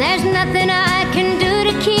sleep, and there's nothing I can do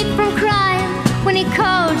to keep from crying when he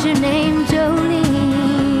calls your name, Jolene.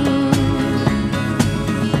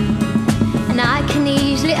 And I can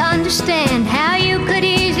easily understand how you could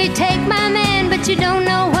easily take my man, but you don't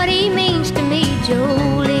know what he means to me,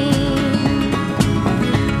 Jolene.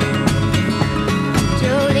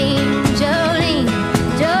 Jolene, Jolene,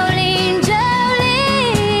 Jolene,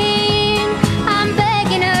 Jolene, I'm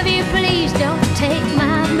begging of you, please don't take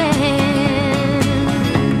my man.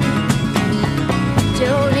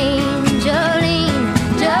 Jolene, Jolene,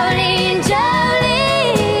 Jolene,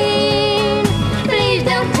 Jolene, please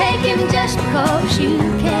don't take him just because you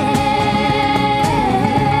can.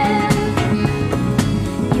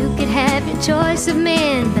 You could have your choice of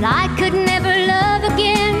men, but I could never love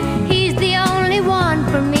again. He's the only one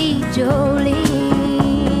for me,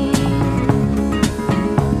 Jolene.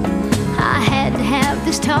 I had to have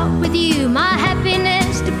this talk with you. My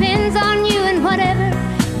happiness depends on you, and whatever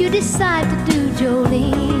you decide to do,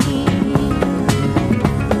 Jolene.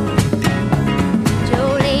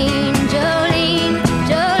 Jolene, Jolene,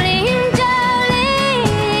 Jolene,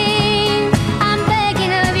 Jolene, I'm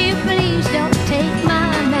begging of you, please don't take my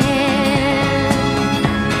man.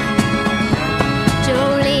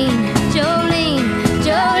 Jolene, Jolene,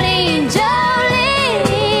 Jolene,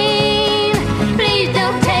 Jolene, please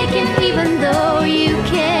don't take him even though you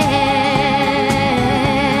can.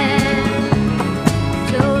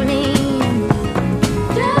 Jolene,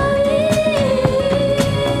 Jolene.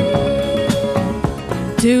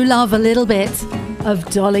 Do love a little bit of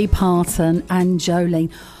Dolly Parton and Jolene.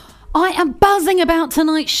 I am buzzing about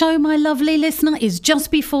tonight's show, my lovely listener. It's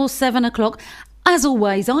just before 7 o'clock. As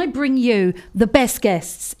always, I bring you the best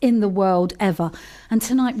guests in the world ever. And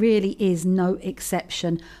tonight really is no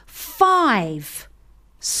exception. 5.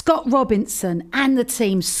 Scott Robinson and the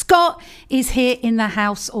team. Scott is here in the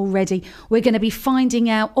house already. We're going to be finding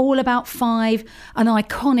out all about 5, another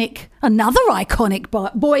iconic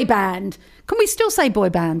boy band. Can we still say boy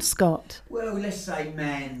band, Scott? Well, let's say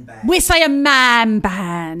man band. We say a man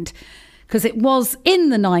band because it was in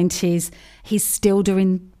the 90s. He's still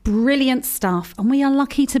doing brilliant stuff, and we are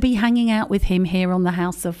lucky to be hanging out with him here on the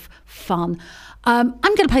House of Fun. I'm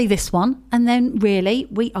going to play this one, and then really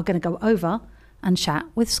we are going to go over and chat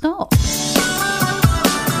with Scott.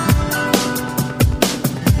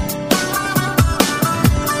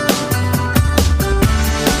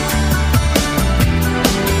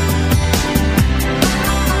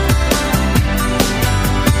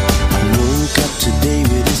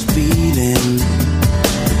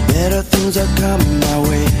 Better things are coming my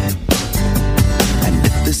way, and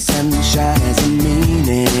if the sunshine has a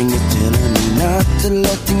meaning, it's telling me not to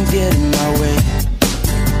let things get in my way.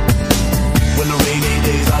 When the rainy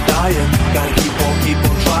days are dying, gotta keep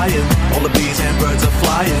on trying. All the bees and birds are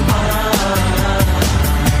flying.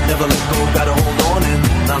 Never let go, gotta hold on in.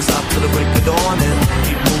 Non-stop till the break of dawn and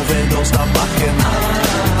keep moving, don't stop rocking.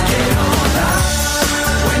 Get on up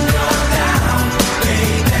when you're down,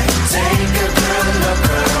 baby. Take a good look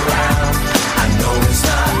around. I know it's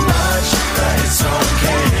not much, but it's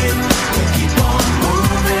okay. We'll keep on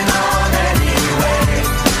moving on anyway.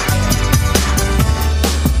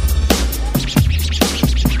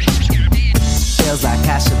 Feels like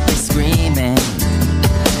I should be screaming,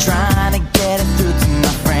 trying to get it through to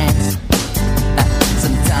my friends.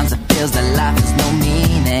 Sometimes it feels that life has no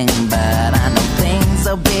meaning, but I know things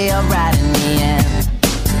will be alright in the end.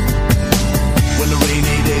 When the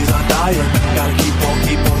rainy days are dying, gotta keep on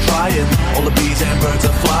trying. All the bees and birds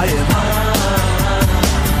are flying.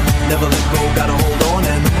 Never let go, gotta hold on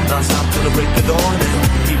and non-stop till the break of dawn and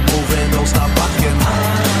keep moving, don't stop rocking.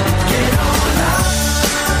 Get on up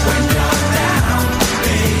when you're down,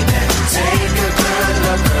 baby. Take a good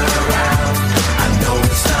look around. I know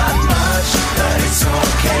it's not much, but it's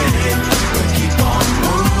okay. We'll keep on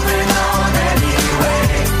moving on anyway.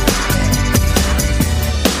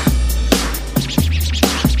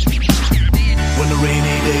 When the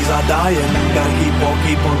rainy days are dying, gotta keep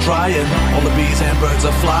on trying. All the bees and birds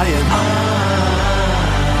are flying.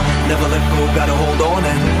 Never let go, gotta hold on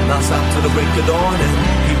and non-stop till the break of dawn and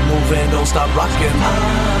keep moving, don't stop rocking.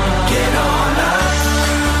 Get on up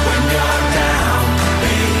when you're down,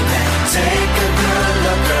 baby. Take a good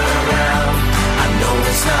look around. I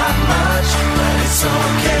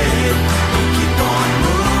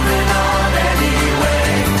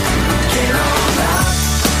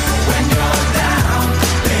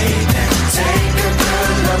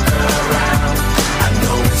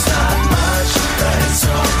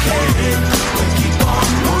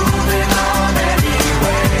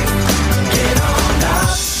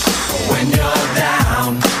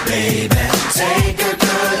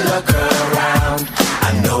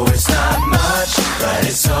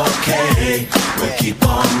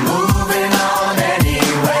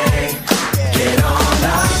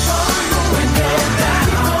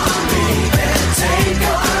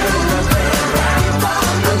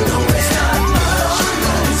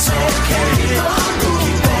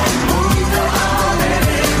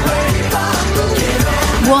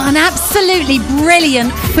absolutely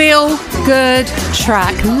brilliant feel-good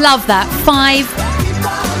track. Love that.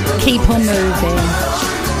 5, Keep On Moving.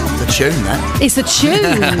 The tune, that. It's a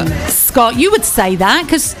tune. Scott, you would say that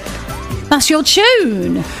because that's your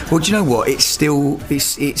tune. Well, do you know what? It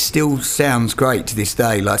still sounds great to this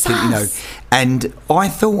day. Like, you know, and I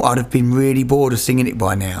thought I'd have been really bored of singing it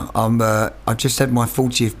by now. I just had my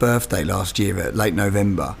 40th birthday last year at late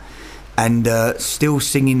November, and still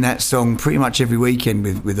singing that song pretty much every weekend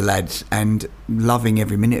with the lads, and loving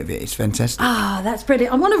every minute of it. It's fantastic. Ah, that's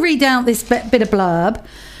brilliant. I want to read out this bit of blurb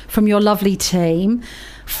from your lovely team.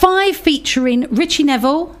 5 featuring Richie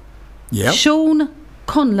Neville, Sean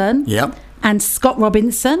Conlon, and Scott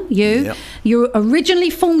Robinson. You were originally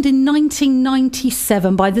formed in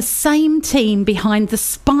 1997 by the same team behind the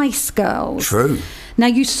Spice Girls. True. Now,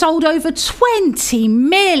 you sold over 20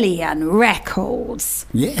 million records.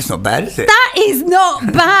 Yeah, it's not bad, is it? That is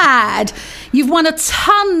not bad. You've won a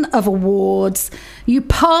ton of awards. You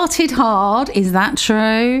partied hard. Is that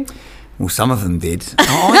true? Well, some of them did.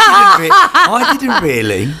 I didn't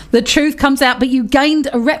really. The truth comes out, but you gained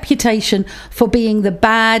a reputation for being the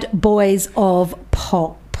bad boys of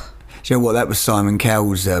pop. Do you know what? That was Simon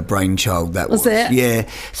Cowell's brainchild. That was it? Yeah.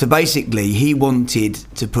 So basically, he wanted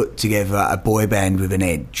to put together a boy band with an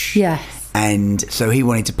edge. Yes. And so he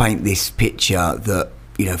wanted to paint this picture that,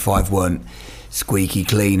 you know, 5 weren't squeaky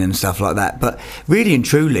clean and stuff like that. But really and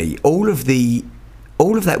truly, all of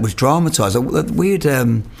that was dramatised. We'd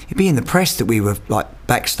it'd be in the press that we were like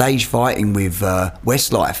backstage fighting with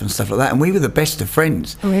Westlife and stuff like that, and we were the best of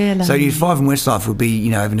friends. Really? So you 5 and Westlife would be, you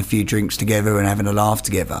know, having a few drinks together and having a laugh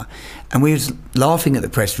together, and we was laughing at the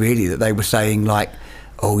press really that they were saying like,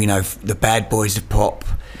 oh, you know, the bad boys of pop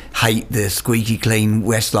hate the squeaky clean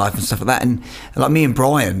Westlife and stuff like that, and like me and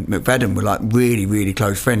Brian McFadden were like really, really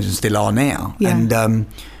close friends and still are now. Yeah.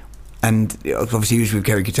 And obviously he was with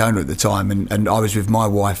Kerry Katona at the time, and I was with my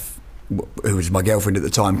wife, who was my girlfriend at the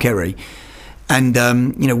time, Kerry. And,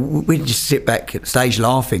 you know, we'd just sit back at stage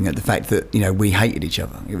laughing at the fact that, you know, we hated each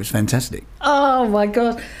other. It was fantastic. Oh, my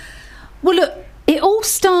God. Well, look, it all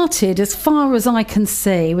started, as far as I can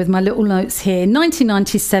see, with my little notes here. In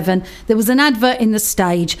 1997, there was an advert in the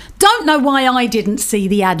Stage. Don't know why I didn't see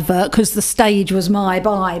the advert, because the Stage was my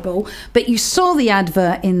Bible. But you saw the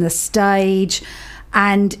advert in the Stage,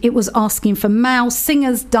 and it was asking for male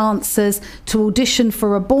singers, dancers to audition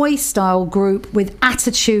for a boy-style group with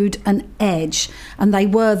attitude and edge. And they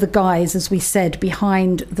were the guys, as we said,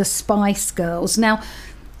 behind the Spice Girls. Now,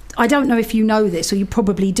 I don't know if you know this, or you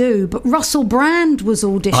probably do, but Russell Brand was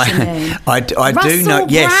auditioning. I do know.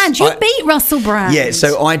 Yes, Brand. You beat Russell Brand. Yeah,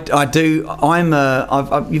 so I do.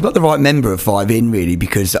 You've got the right member of 5 in really,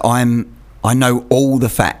 because I know all the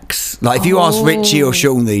facts. Like if you ask Richie or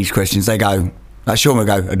Sean these questions, they go. Like Sean will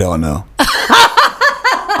go, I don't know.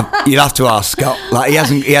 You'll have to ask Scott. Like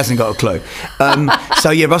he hasn't got a clue. So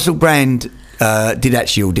yeah, Russell Brand did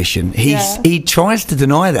actually audition. He tries to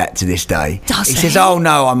deny that to this day. Does he? He says, "Oh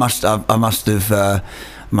no, I must have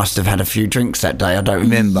had a few drinks that day. I don't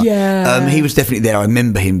remember." Yeah. He was definitely there. I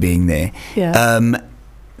remember him being there. Yeah.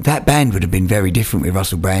 That band would have been very different with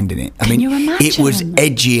Russell Brand in it. I mean, you imagine? It was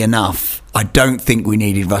edgy enough. I don't think we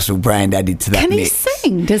needed Russell Brand added to that mix. Can he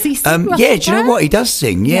sing? Does he sing? Russell Yeah, do you know what? He does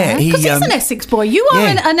sing. Yeah, because he's an Essex boy. You are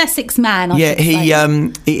an Essex man. I should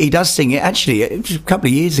say. He does sing it. Actually, it was a couple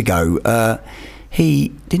of years ago.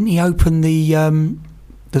 He open the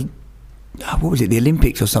what was it, the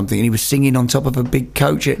Olympics or something, and he was singing on top of a big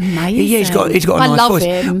coach. Amazing. Yeah, he's got a nice voice.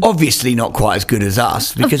 Him. Obviously not quite as good as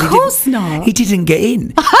us, because of course not. He didn't get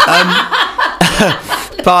in.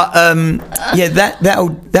 But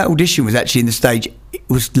that audition was actually in the Stage. It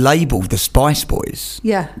was labelled the Spice Boys.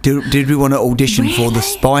 Yeah. Did we want to audition for the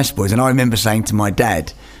Spice Boys? And I remember saying to my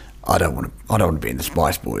dad, I don't want to be in the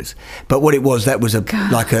Spice Boys. But what it was, that was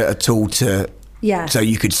like a tool to. Yeah. So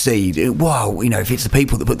you could see, wow, you know, if it's the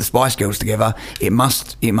people that put the Spice Girls together, it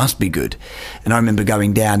must be good. And I remember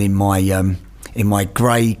going down in my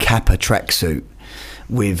grey Kappa tracksuit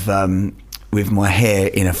with my hair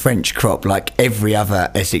in a French crop, like every other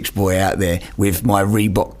Essex boy out there, with my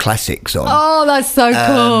Reebok Classics on. Oh, that's so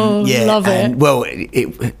cool! Yeah, love it. Well,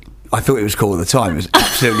 I thought it was cool at the time. It was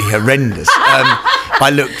absolutely horrendous. I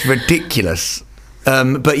looked ridiculous.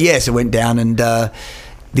 But yes, I went down, and the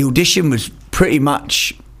audition was pretty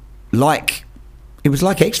much like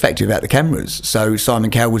X Factor without the cameras. So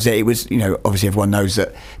Simon Cowell was there. It was, you know, obviously everyone knows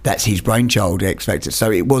that that's his brainchild, X Factor.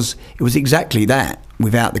 So it was exactly that.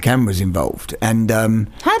 without the cameras involved. And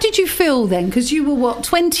how did you feel then? Because you were what,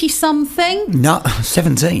 20-something? No,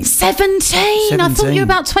 17. 17. I thought you were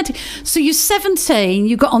about 20. So you're 17.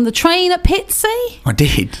 You got on the train at Pitsea. I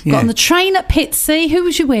did. Yeah. Got on the train at Pitsea. Who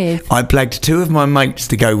was you with? I blagged 2 of my mates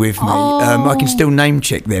to go with me. I can still name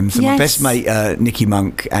check them. So my best mate, Nicky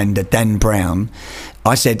Monk, and Dan Brown.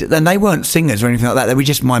 I said, and they weren't singers or anything like that. They were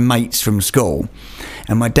just my mates from school.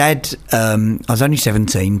 And my dad, I was only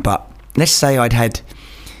 17, but let's say I'd had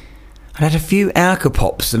a few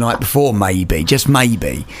Alka-Pops the night before, just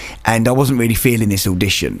maybe, and I wasn't really feeling this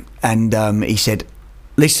audition. And he said,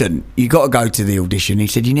 listen, you got to go to the audition. He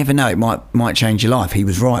said, you never know, it might change your life. He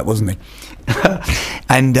was right, wasn't he?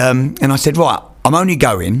 and I said, right, I'm only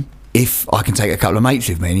going if I can take a couple of mates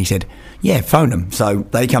with me. And he said, yeah, phone them. So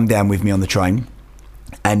they come down with me on the train,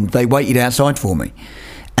 and they waited outside for me.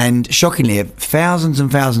 And shockingly, thousands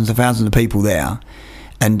and thousands and thousands of people there.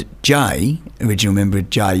 And Jay, original member of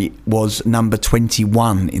Jay, was number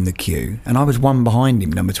 21 in the queue. And I was one behind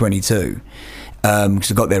him, number 22.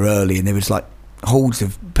 Because I got there early, and there was like hordes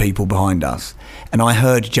of people behind us. And I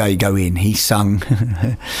heard Jay go in. He sung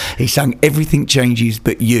Everything Changes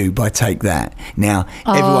But You by Take That. Now,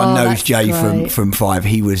 everyone knows Jay from Five.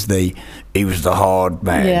 He was the hard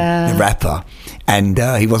man, the rapper. And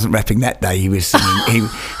he wasn't rapping that day. He was singing.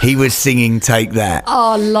 he was singing "Take That."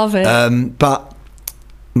 Oh, I love it. But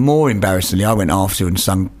more embarrassingly, I went after and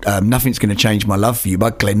sung "Nothing's Going to Change My Love for You" by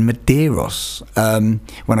Glenn Medeiros.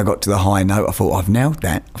 When I got to the high note, I thought, I've nailed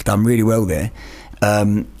that. I've done really well there.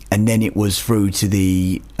 And then it was through to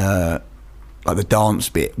the like the dance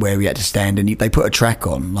bit where we had to stand, and they put a track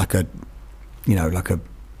on, like a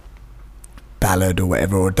ballad or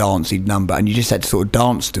whatever, or a dancing number, and you just had to sort of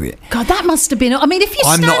dance to it. God, that must have been. I mean, if you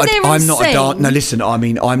stand there and sing. No, listen. I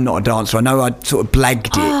mean, I'm not a dancer. I know I sort of blagged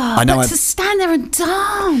it. I know. But to stand there and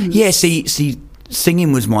dance. Yeah. See,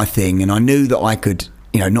 singing was my thing, and I knew that I could.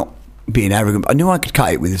 Not being arrogant, but I knew I could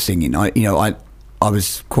cut it with the singing. I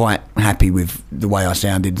was quite happy with the way I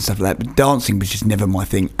sounded and stuff like that, but dancing was just never my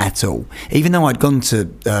thing at all. Even though I'd gone to,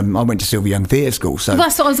 I went to Silver Young Theatre School, so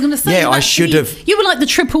that's what I was going to say. Yeah, I should have. You were like the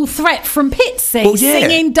triple threat from Pitsea,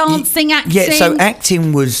 singing, dancing, acting. Yeah, so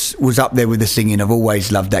acting was up there with the singing. I've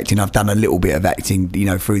always loved acting. I've done a little bit of acting,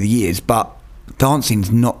 through the years, but dancing's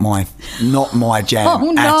not my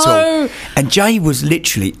jam at all. And Jay was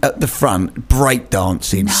literally at the front, break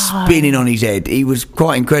dancing, spinning on his head. He was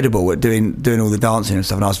quite incredible at doing all the dancing and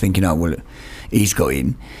stuff. And I was thinking, oh well, he's got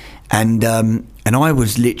in, and I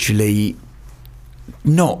was literally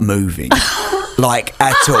not moving, like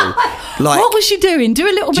at all. Like, what was you doing? Do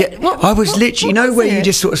a little bit. I was literally, where you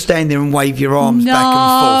just sort of stand there and wave your arms back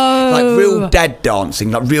and forth, like real dad dancing,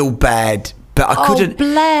 like real bad. But I couldn't.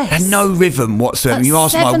 Bless. Had no rhythm whatsoever. At You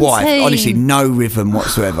ask 17. my wife, honestly, no rhythm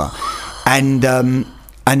whatsoever. And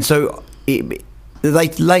so they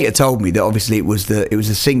later told me that obviously it was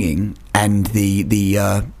the singing and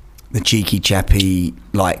the cheeky chappy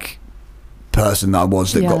like person that I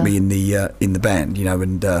was that got me in the band,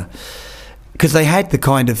 and because they had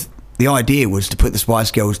the idea was to put the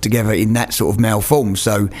Spice Girls together in that sort of male form.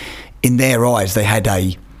 So in their eyes, they had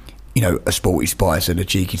a sporty Spice and a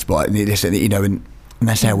cheeky Spice, and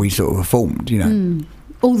that's how we sort of formed,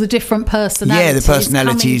 All the different personalities. Yeah, the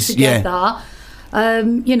personalities, coming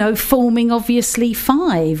together, forming obviously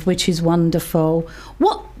Five, which is wonderful.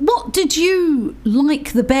 What did you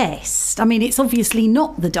like the best? I mean, it's obviously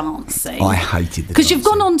not the dancing. I hated the because you've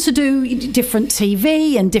gone on to do different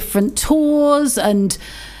TV and different tours and.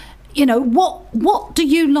 What do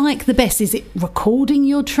you like the best? Is it recording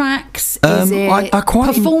your tracks? Is it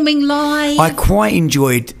performing live? I quite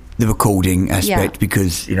enjoyed the recording aspect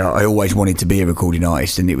because I always wanted to be a recording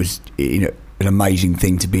artist, and it was an amazing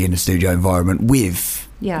thing to be in a studio environment with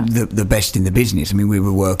the best in the business. I mean, we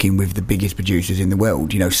were working with the biggest producers in the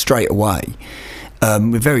world, straight away.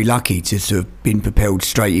 We're very lucky to sort of been propelled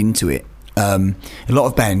straight into it. A lot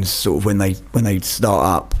of bands sort of when they start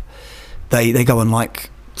up, they go on like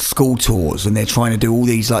school tours and they're trying to do all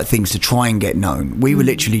these like things to try and get known. We were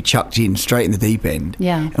literally chucked in straight in the deep end,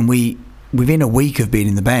 and within a week of being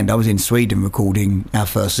in the band, I was in Sweden recording our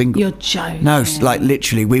first single. You're joking. No, like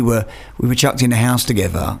literally we were chucked in a house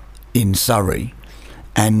together in Surrey,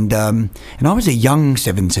 and I was a young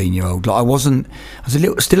 17-year-old. Like I was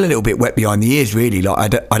still a little bit wet behind the ears, really.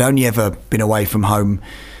 Like I'd only ever been away from home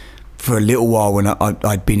for a little while when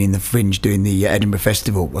I'd been in the Fringe doing the Edinburgh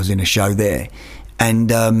Festival. I was in a show there. And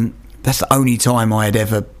that's the only time I had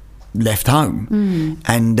ever left home.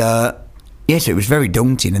 And yes, it was very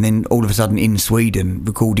daunting. And then all of a sudden in Sweden,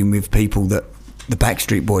 recording with people that the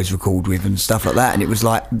Backstreet Boys record with and stuff like that. And it was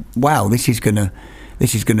like, wow, this is gonna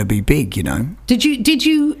this is going to be big, you know. Did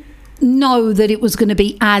you know that it was going to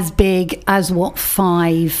be as big as what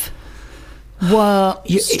 5 were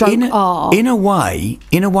are? In a way,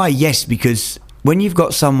 yes, because when you've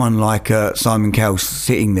got someone like Simon Cowell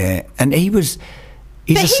sitting there, and he wasn't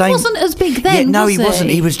as big then. No, was he wasn't.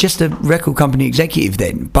 He was just a record company executive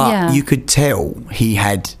then, but you could tell he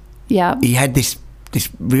had this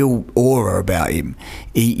real aura about him.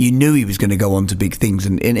 You knew he was going to go on to big things,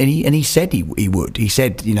 and he said he would. He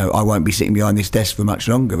said, you know, I won't be sitting behind this desk for much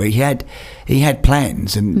longer. But he had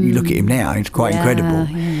plans, and you look at him now; it's quite incredible.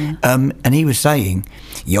 Yeah. And he was saying,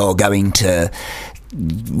 we're going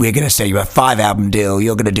to sell you a 5-album deal.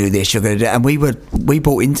 You're going to do this. You're going to do that. And we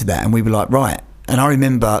bought into that, and we were like, right. And I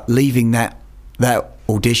remember leaving that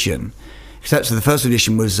audition. So the first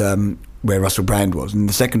audition was where Russell Brand was, and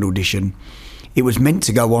the second audition, it was meant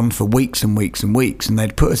to go on for weeks and weeks and weeks, and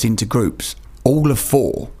they'd put us into groups, all of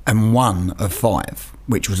 4 and 1 of 5,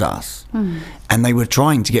 which was us. And they were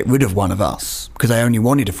trying to get rid of one of us because they only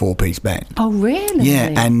wanted a 4-piece band. Oh, really?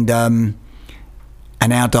 Yeah,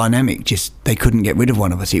 and our dynamic they couldn't get rid of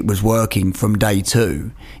one of us. It was working from day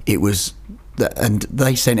 2. It was, and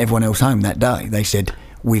they sent everyone else home that day. They said,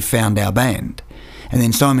 we've found our band. And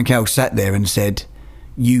then Simon Cowell sat there and said,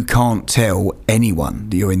 you can't tell anyone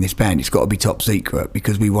that you're in this band. It's got to be top secret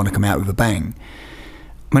because we want to come out with a bang.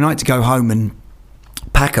 I mean, I had to go home and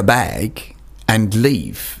pack a bag and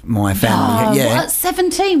leave my family. At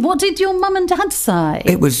 17, what did your mum and dad say?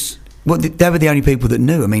 It was... Well, they were the only people that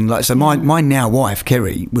knew. I mean, like, so my now wife,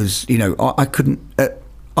 Kerry, was, you know, I couldn't...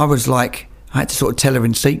 I was like... I had to sort of tell her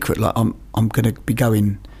in secret, like, I'm going to be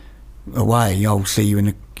going away. I'll see you in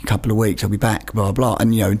a couple of weeks. I'll be back, blah, blah.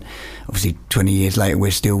 And, you know, obviously 20 years later,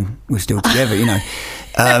 we're still together, you know.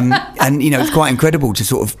 And, you know, it's quite incredible to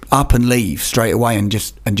sort of up and leave straight away and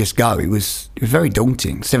just go. It was very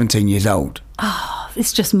daunting, 17 years old. Oh,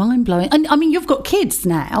 it's just mind-blowing. And, I mean, you've got kids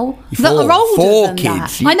now that are older 4 than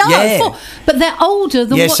kids. that. I know, 4, but they're older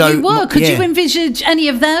than what you were. Could you envisage any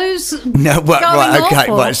of those? No, right,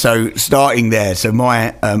 okay, or? right. So starting there, so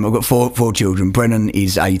I've got four children. Brennan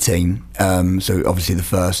is 18, so obviously the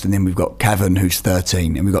first, and then we've got Kavan, who's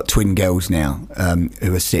 13, and we've got twin girls now,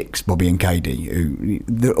 who are 6, Bobby and Katie.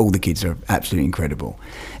 All the kids are absolutely incredible.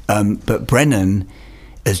 But Brennan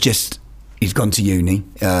he's gone to uni,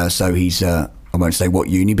 so he's I won't say what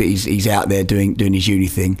uni, but he's out there doing his uni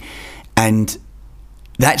thing, and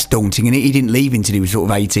that's daunting. And he didn't leave until he was sort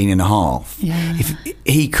of 18 and a half. Yeah. If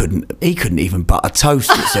he couldn't even butter toast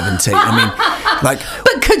at 17. I mean, like,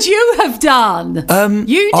 but could you have done?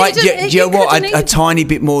 You did. You know what? A tiny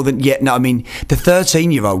bit more than. Yeah, no. I mean, the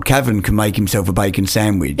 13-year-old Kavan can make himself a bacon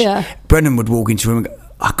sandwich. Yeah. Brennan would walk into a room and go,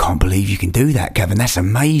 I can't believe you can do that, Kavan. That's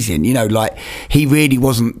amazing. You know, like, he really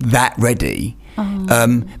wasn't that ready.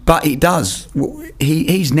 Oh. But it does.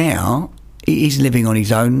 He's living on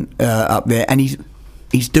his own up there, and he's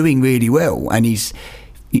doing really well. And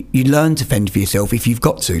you learn to fend for yourself if you've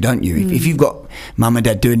got to, don't you? If you've got mum and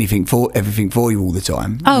dad doing everything for you all the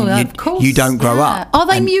time, of course, you don't grow up. Are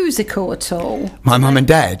they musical at all? My mum and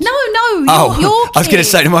dad? No. Your I was going to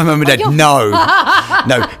say to my mum and dad, no.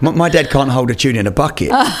 No, my dad can't hold a tune in a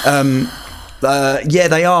bucket. Yeah,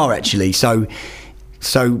 they are actually. So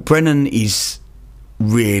Brennan is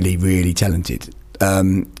really, really talented.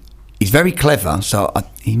 He's very clever, so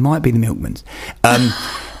he might be the Milkman's.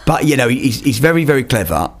 But, you know, he's very, very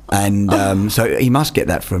clever, and so he must get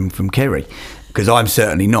that from Kerry, because I'm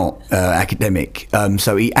certainly not academic.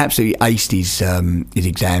 So he absolutely aced his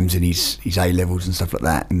exams and his A-levels and stuff like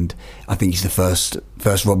that, and I think he's the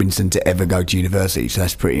first Robinson to ever go to university, so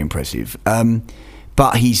that's pretty impressive.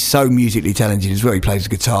 But he's so musically talented as well. He plays the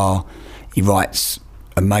guitar, he writes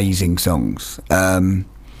amazing songs, and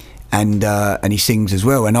he sings as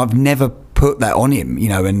well, and I've never put that on him, you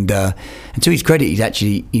know, and to his credit, he's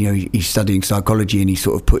actually, you know, he's studying psychology, and he's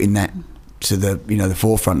sort of putting that to the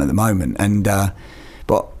forefront at the moment. And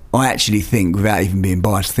but I actually think, without even being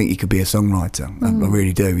biased, I think he could be a songwriter. I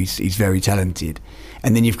really do. He's very talented.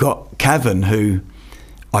 And then you've got Kavan, who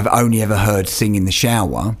I've only ever heard sing in the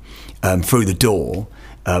shower, through the door.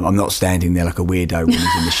 I'm not standing there like a weirdo when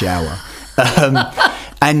he's in the shower.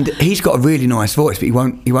 And he's got a really nice voice, but he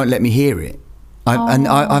won't let me hear it.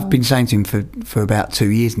 I've been saying to him for about 2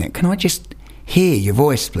 years now, can I just hear your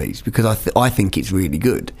voice, please? Because I think it's really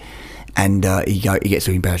good. And he gets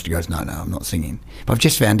so embarrassed, he goes, no, I'm not singing. But I've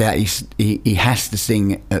just found out he has to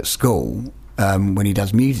sing at school when he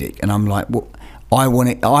does music, and I'm like, well, I want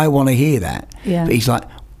to hear that. Yeah. But he's like,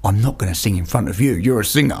 I'm not going to sing in front of you. You're a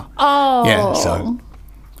singer. Oh. Yeah. So.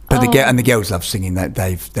 But the girls love singing. That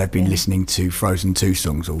they've been listening to Frozen 2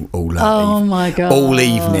 songs all my God, all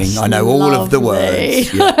evening. I know all of the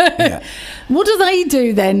words. Yeah. What do they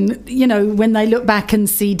do then? You know, when they look back and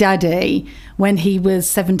see Daddy when he was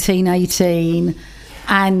 17, 18,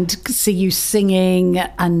 and see you singing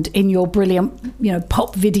and in your brilliant,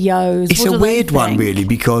 pop videos. It's a weird one, really,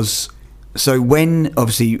 because when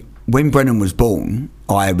Brennan was born,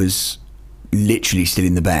 I was literally still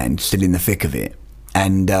in the band, still in the thick of it.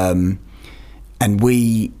 And he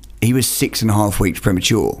was 6.5 weeks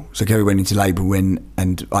premature. So Kerry went into labour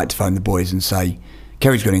and I had to phone the boys and say,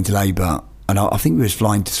 Kerry's gone into labour. And I think we was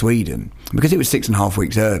flying to Sweden. Because it was 6.5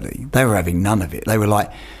 weeks early, they were having none of it. They were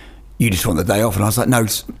like, you just want the day off. And I was like, no,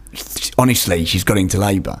 honestly, she's got into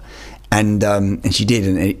labour. And she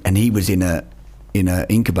did. And he was in a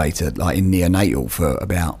incubator, like in neonatal, for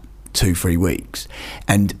about 2-3 weeks.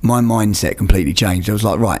 And my mindset completely changed. I was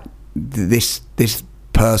like, right, this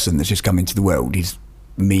person that's just come into the world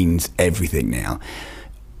means everything now.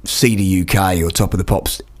 CD UK or Top of the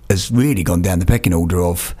Pops has really gone down the pecking order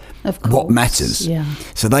of what matters. Yeah.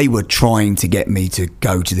 So they were trying to get me to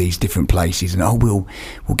go to these different places, and we'll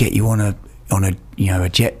get you on a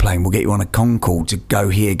jet plane, we'll get you on a Concorde to go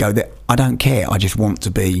here, go there. I don't care. I just want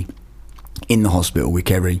to be in the hospital with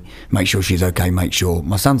Kerry, make sure she's okay, make sure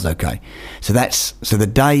my son's okay. So the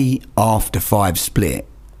day after 5 split,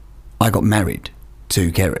 I got married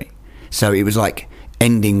to Kerry. So it was like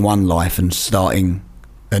ending one life and starting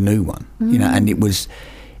a new one, and it was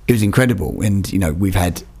incredible. And we've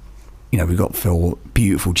got 4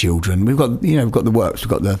 beautiful children. We've got the works. We've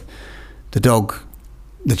got the dog,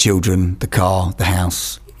 the children, the car, the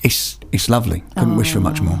house. It's lovely. Couldn't wish for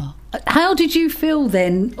much more. How did you feel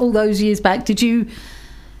then, all those years back? Did you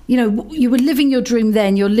were living your dream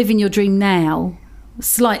then, you're living your dream now,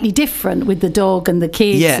 slightly different with the dog and the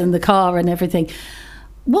kids and the car and everything.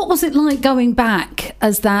 What was it like going back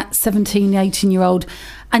as that 17, 18-year-old,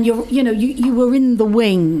 and you were in the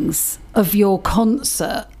wings of your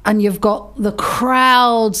concert and you've got the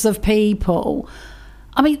crowds of people?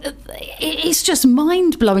 I mean, it's just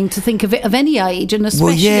mind-blowing to think of it of any age, and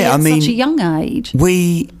especially at such a young age.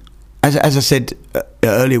 As I said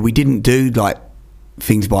earlier, we didn't do like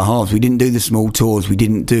things by halves. We didn't do the small tours. We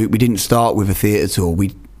didn't start with a theatre tour.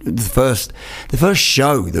 The first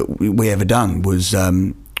show that we ever done was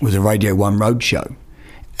a Radio 1 road show,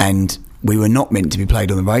 and we were not meant to be played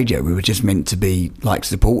on the radio. We were just meant to be like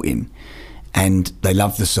supporting, and they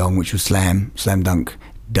loved the song, which was Slam Dunk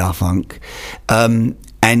Da Funk, and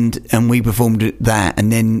we performed at that.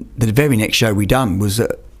 And then the very next show we done was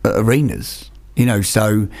at arenas,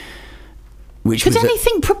 so. Could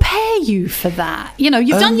anything prepare you for that?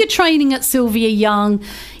 You've done your training at Sylvia Young.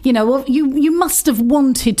 You must have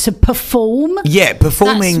wanted to perform. Yeah,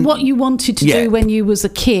 performing. That's what you wanted to do when you was a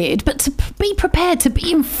kid. But to be prepared to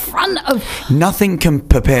be in front of... Nothing can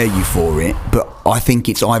prepare you for it, but I think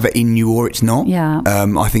it's either in you or it's not. Yeah.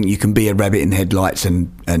 I think you can be a rabbit in the headlights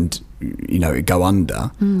and go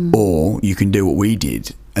under, or you can do what we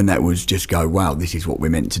did. And that was just go, wow, this is what we're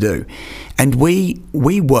meant to do. And we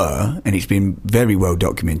were, and it's been very well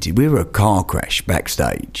documented, we were a car crash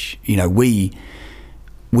backstage. We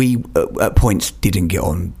at points didn't get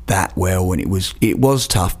on that well, and it was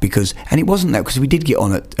tough because, and it wasn't that because we did get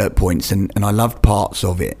on at points, and I loved parts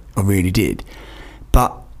of it, I really did.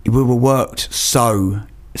 But we were worked so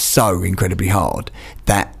incredibly hard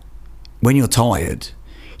that when you're tired,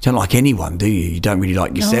 you don't like anyone, do you? You don't really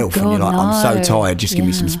like yourself. God, and you're like, I'm so tired, just give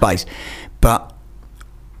me some space. But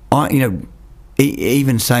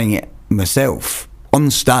even saying it myself, on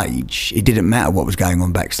stage, it didn't matter what was going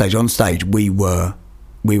on backstage. On stage, we were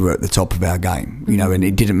at the top of our game, and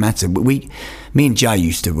it didn't matter. Me and Jay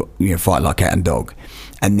used to fight like cat and dog,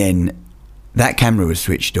 and then that camera was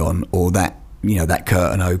switched on, or that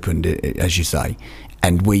curtain opened, as you say,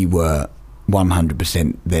 and we were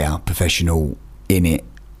 100% there, professional in it.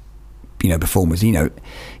 Performers. It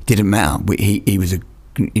didn't matter. He was an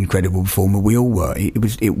incredible performer. We all were.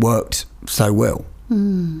 It worked so well.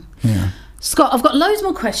 Yeah. Scott, I've got loads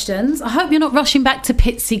more questions. I hope you're not rushing back to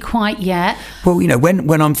Pitsy quite yet. Well,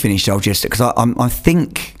 when I'm finished, I'll just, because I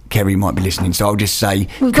think Kerry might be listening, so I'll just say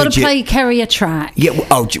we've got to play Kerry a track. Yeah.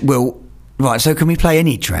 Right, so can we play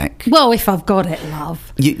any track? Well, if I've got it,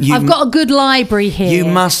 love. I've got a good library here. You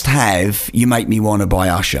must have You Make Me Wanna by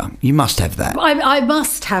Usher. You must have that. I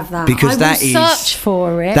must have that. Because I will search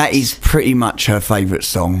for it. That is pretty much her favourite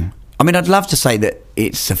song. I mean, I'd love to say that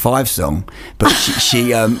it's a Five song, but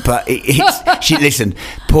she listen.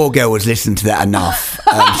 Poor girl has listened to that enough.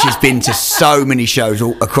 She's been to so many shows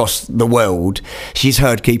all across the world. She's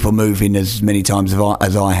heard "Keep On Moving" as many times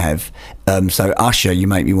as I have. So Usher, you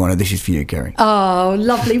make me wanna. This is for you, Karin. Oh,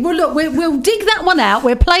 lovely. Well, look, we'll dig that one out.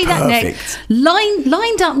 We'll play that next.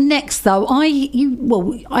 Lined up next, though.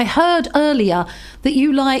 I heard earlier that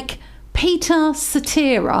you like Peter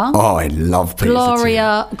Cetera. Oh, I love Peter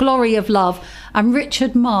Cetera. Glory of Love, and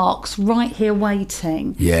Richard Marx, Right Here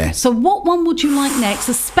Waiting. Yeah. So what one would you like next,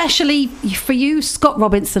 especially for you, Scott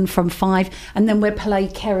Robinson from Five, and then we'll play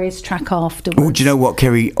Kerry's track afterwards. Oh, do you know what,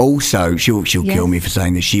 Kerry? Also, she'll kill me for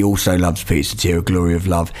saying this. She also loves Peter Cetera, Glory of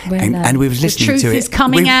Love, and we was listening to it. The truth is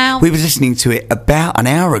coming out. We was listening to it about an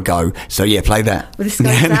hour ago. So yeah, play that. Well,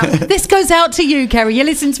 this goes out to you, Kerry. You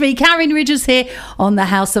listen to me, Karin Ridgers, here on the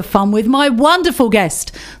House of Fun with my wonderful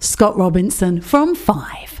guest, Scott Robinson from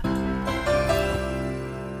Five.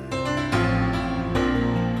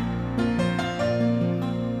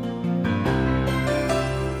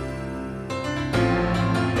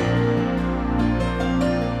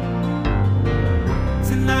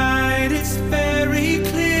 Tonight it's very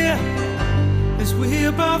clear as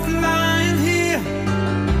we're both lying here.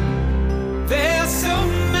 There's so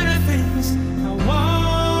many things I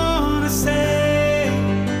wanna say.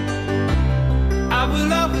 I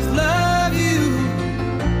will always love you.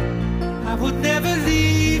 I would never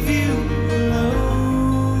leave you alone.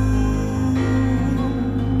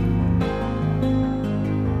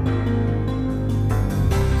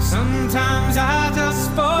 Sometimes I just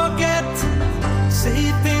forget,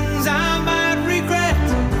 say things I might regret.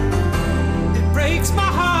 It breaks my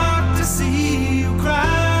heart to see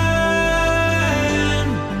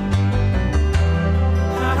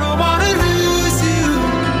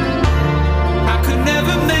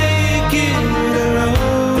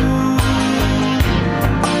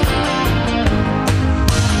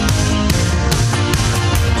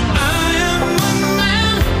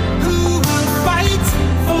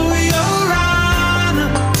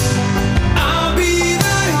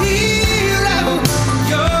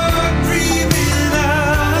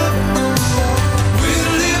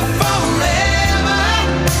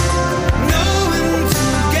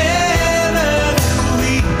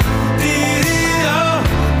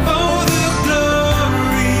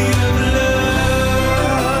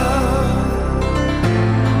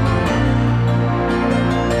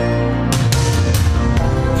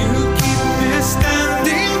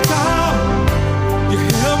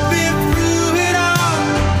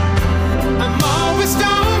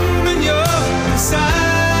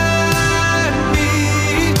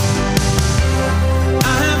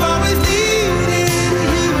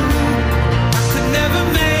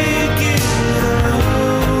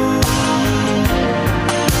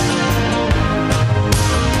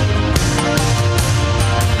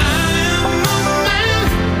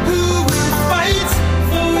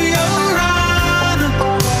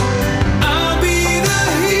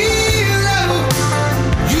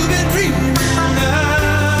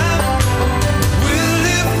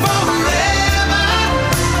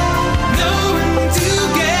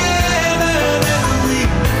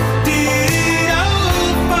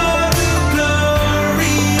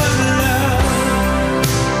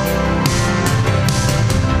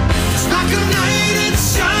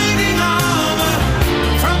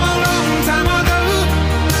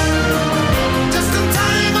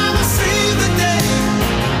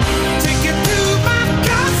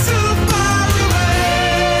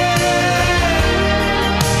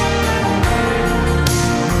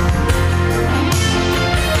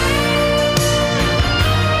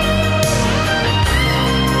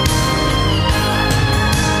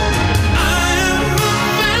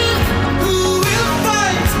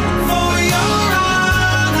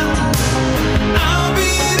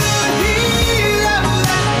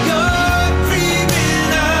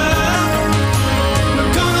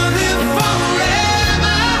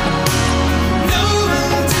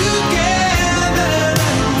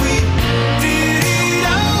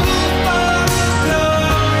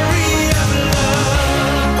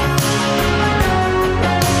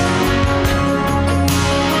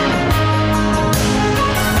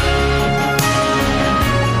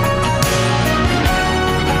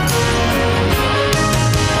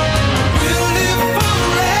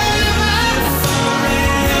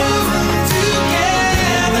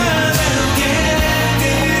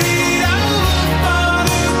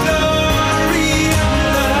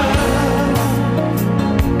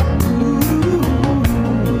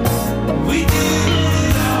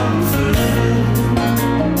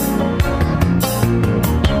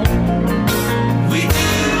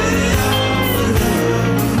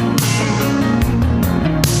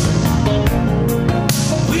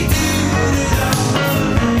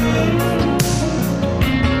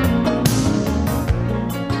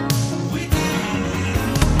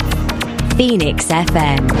Phoenix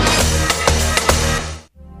FM.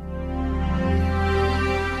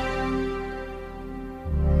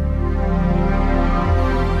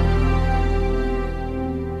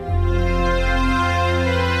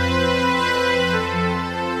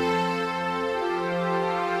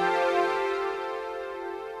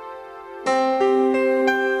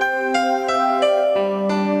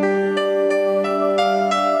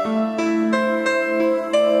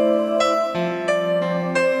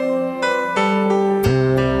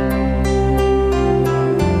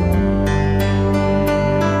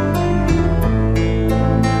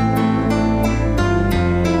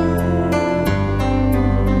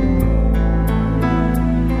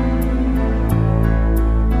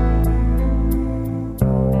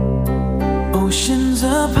 Oceans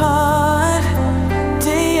apart,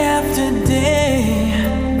 day after day,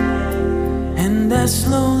 and I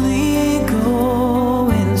slowly go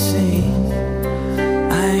insane.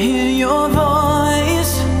 I hear your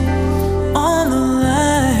voice on the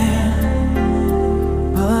line,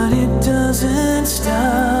 but it doesn't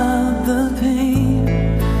stop the pain.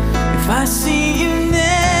 If I see you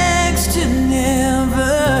next to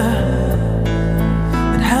never,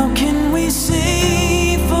 then how can we say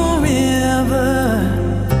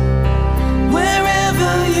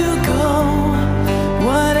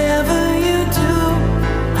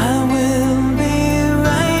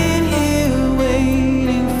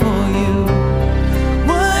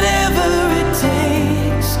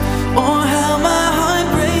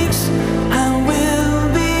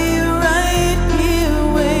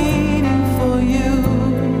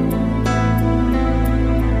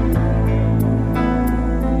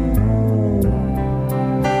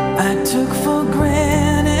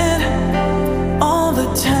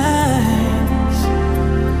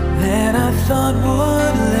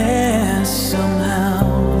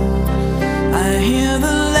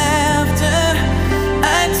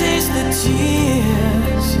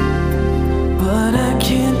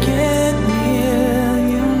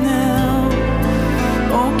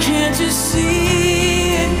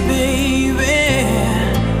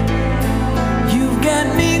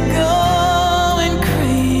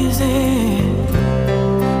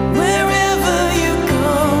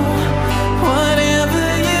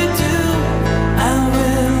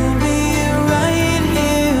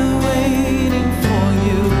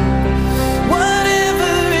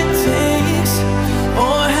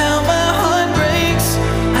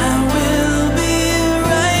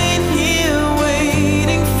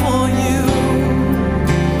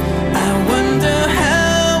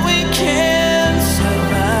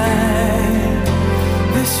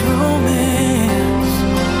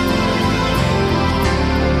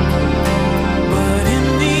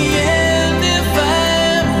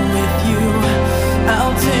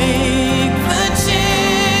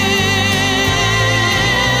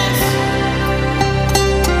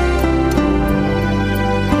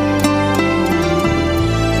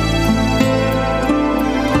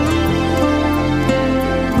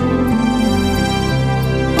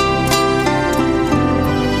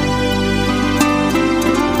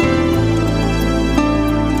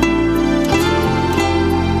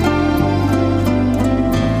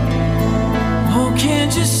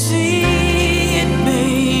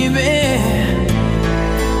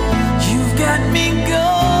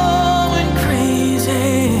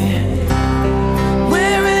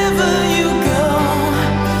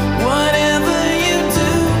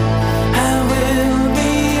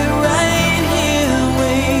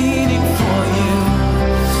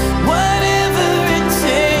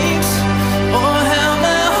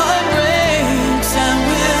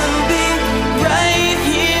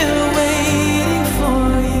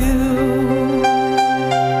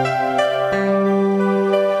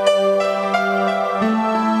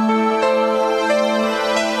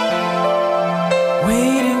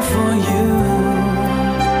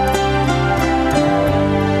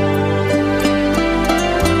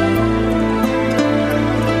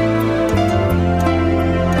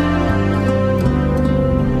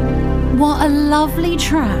lovely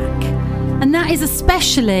track, and that is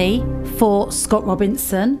especially for Scott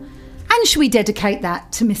Robinson. And should we dedicate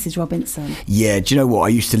that to Mrs. Robinson? Yeah, do you know what? I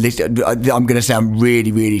used to listen. I'm going to sound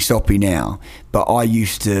really, really soppy now, but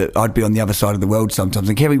I'd be on the other side of the world sometimes,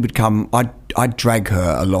 and Kerry would come. I'd drag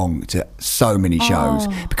her along to so many shows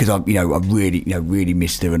because I really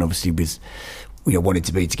missed her, and obviously was, wanted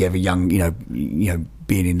to be together, young,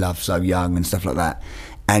 being in love so young and stuff like that.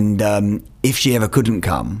 And if she ever couldn't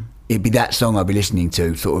come, it'd be that song I'd be listening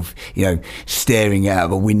to, sort of, staring out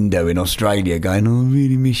of a window in Australia going, oh, I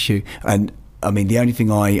really miss you. And, I mean, the only thing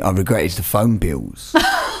I regret is the phone bills.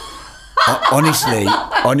 Honestly,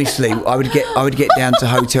 I would get down to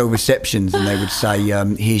hotel receptions and they would say,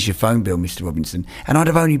 "Here's your phone bill, Mr. Robinson," and I'd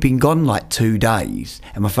have only been gone like 2 days,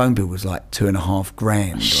 and my phone bill was like $2.5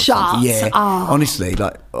 grand. Shut Yeah, up. honestly,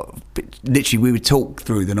 like literally, we would talk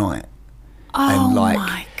through the night. Oh and like,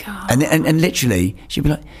 my God. And literally, she'd be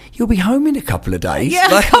like, "You'll be home in a couple of days." Yeah,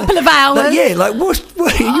 like, a couple of hours. Like, yeah, like what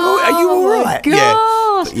are you all Oh, right? my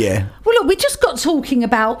God. Yeah. Well, look, we just got talking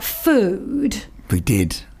about food. We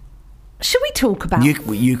did. Should we talk about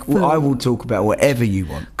I will talk about whatever you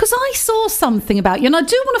want. Because I saw something about you, and I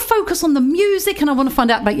do want to focus on the music, and I want to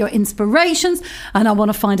find out about your inspirations, and I want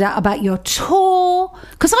to find out about your tour,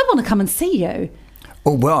 because I want to come and see you.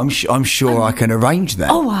 Oh, well, I'm sure I can arrange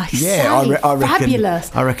that. Oh, I reckon,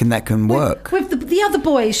 fabulous. I reckon that can work. With the other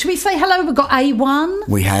boys, should we say hello? We've got A1.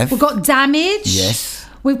 We have. We've got Damage. Yes.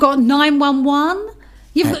 We've got 911.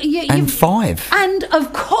 And 5. And,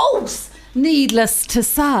 of course, needless to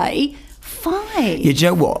say, 5. Yeah, do you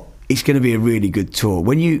know what? It's going to be a really good tour.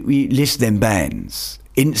 When you list them bands,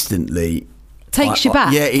 instantly... Takes you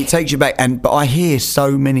back. Yeah, it takes you back. But I hear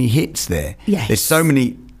so many hits there. Yes. There's so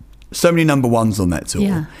many number ones on that tour.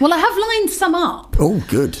 Yeah. Well, I have lined some up. Oh,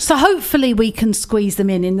 good. So hopefully we can squeeze them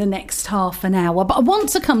in the next half an hour. But I want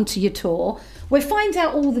to come to your tour. We'll find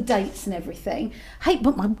out all the dates and everything. Hey,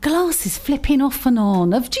 but my glasses flipping off and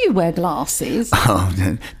on. Do you wear glasses? Oh,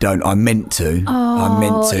 don't. I meant to. Oh, I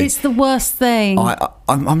meant to. It's the worst thing.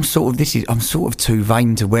 I'm sort of too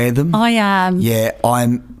vain to wear them. I am. Yeah,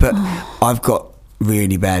 but I've got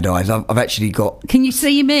really bad eyes. I've actually got... Can you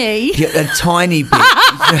see me? Yeah, a tiny bit.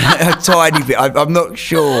 A tiny bit. I'm not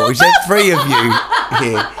sure. Is there 3 of you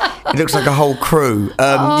here? It looks like a whole crew.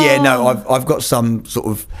 Yeah, no, I've got some sort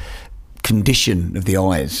of condition of the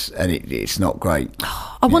eyes, and it's not great.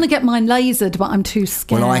 I want to get mine lasered, but I'm too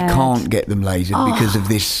scared. Well, I can't get them lasered because of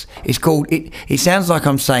this. It's called... It sounds like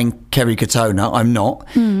I'm saying keratoconus. I'm not.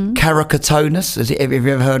 Keratoconus. Have you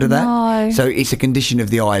ever heard of that? No. So it's a condition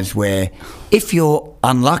of the eyes where if you're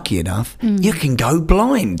unlucky enough, you can go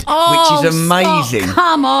blind, which is amazing. Stop.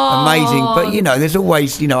 Come on. Amazing. But, there's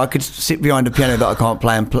always... I could sit behind a piano that I can't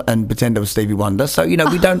play and pretend I was Stevie Wonder. So, we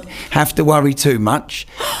don't have to worry too much.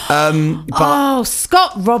 But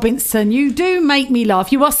Scott Robinson, you do make me laugh.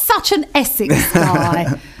 You are such an Essex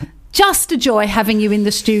guy. Just a joy having you in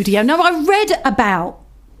the studio. Now, I read about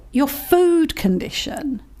your food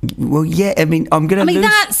condition. Well, yeah, I'm going to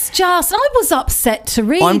that's just... I was upset to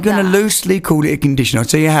read I'm going to that. loosely call it a condition. I'll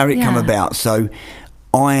tell you how it come about. So,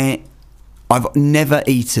 I've never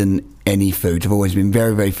eaten any food. I've always been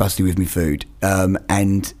very, very fussy with my food.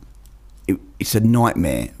 And it's a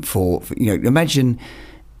nightmare for imagine...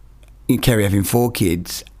 Kerry having 4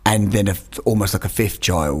 kids and then almost like a 5th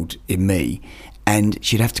child in me, and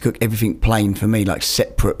she'd have to cook everything plain for me, like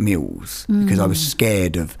separate meals, because I was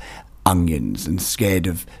scared of onions and scared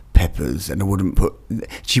of peppers, and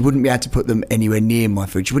she wouldn't be able to put them anywhere near my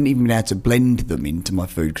food. She wouldn't even be able to blend them into my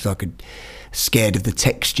food because scared of the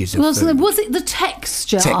textures of food. Was it the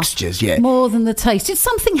texture? Textures, yeah. More than the taste. Did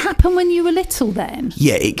something happen when you were little then?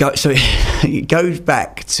 Yeah, it goes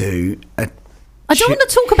back to I don't want to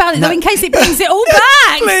talk about it though, in case it brings it all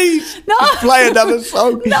back. Please, no. Play another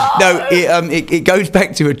song. No, it goes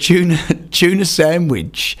back to a tuna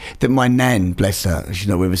sandwich that my nan, bless her, she's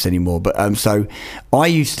not with us anymore. But so I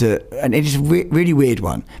used to, and it is a really weird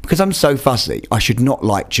one because I'm so fussy. I should not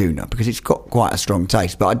like tuna because it's got quite a strong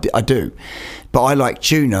taste, but I do. But I like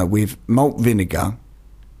tuna with malt vinegar.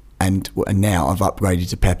 And now I've upgraded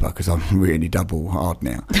to pepper because I'm really double hard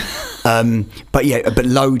now. But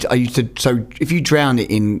loads. So if you drown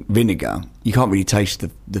it in vinegar, you can't really taste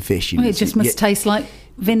the fish. It just must taste like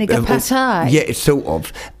vinegar pate. Yeah, it's sort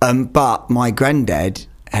of. But my granddad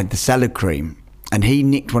had the salad cream, and he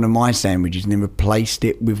nicked one of my sandwiches and then replaced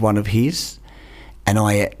it with one of his. And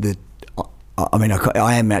I ate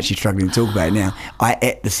I am actually struggling to talk about it now. I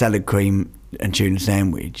ate the salad cream and tuna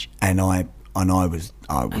sandwich, and I was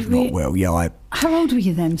not well. Yeah, How old were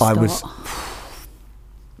you then, Scott? I was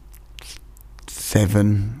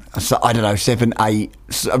 7. So, I don't know, 7, 8,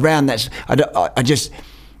 around that.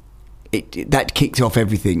 That kicked off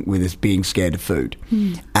everything with us being scared of food,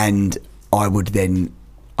 and I wouldn't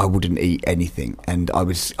eat anything, and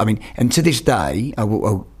and to this day,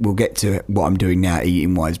 we'll get to what I'm doing now,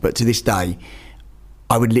 eating wise, but to this day,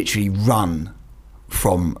 I would literally run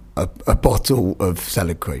from a bottle of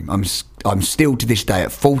salad cream. I'm still to this day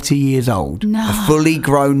at 40 years old, a fully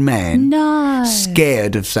grown man,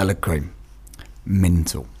 scared of salad cream.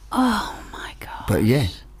 Mental. Oh my God. But yeah,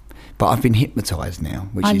 but I've been hypnotised now.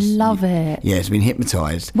 I love it. Yeah, it's been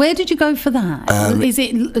hypnotised. Where did you go for that? Is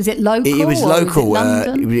it local? It was local.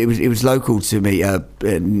 London? It was local to me. A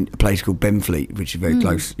place called Benfleet, which is very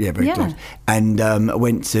close. Yeah, very close. And I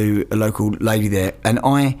went to a local lady there, and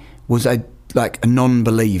I was a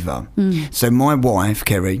non-believer. So my wife,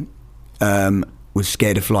 Kerry, was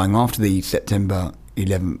scared of flying after the September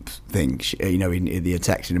 11th thing. In the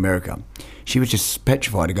attacks in America, she was just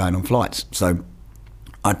petrified of going on flights. So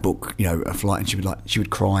I'd book, a flight, and she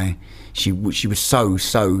would cry. She was so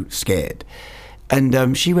scared,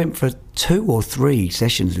 and she went for 2 or 3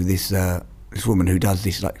 sessions with this woman who does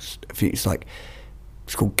this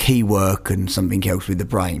it's called key work and something else with the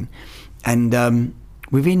brain, and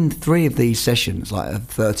within 3 of these sessions,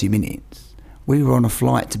 30 minutes, we were on a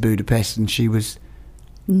flight to Budapest, and she was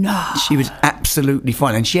absolutely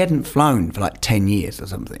fine, and she hadn't flown for 10 years or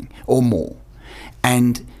something or more,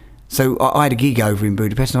 and. So I had a gig over in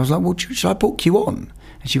Budapest, and I was like, well, should I book you on?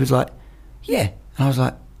 And she was like, yeah. And I was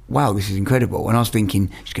like, wow, this is incredible. And I was thinking,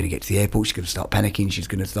 she's going to get to the airport, she's going to start panicking, she's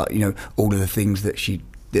going to start, all of the things that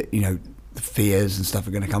the fears and stuff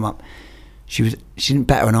are going to come up. She didn't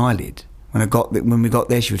bat an eyelid. When we got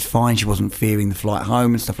there, she was fine. She wasn't fearing the flight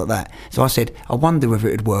home and stuff like that. So I said, I wonder whether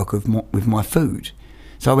it would work with my food.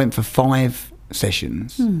 So I went for 5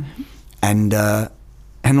 sessions,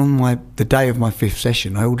 and on the day of my 5th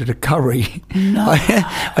session, I ordered a curry. No.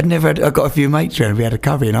 I got a few mates around, and we had a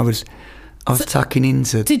curry, and I was tucking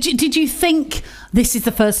into. Did you think, this is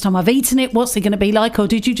the first time I've eaten it, what's it going to be like, or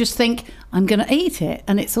did you just think, I'm going to eat it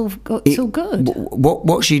and it's all good?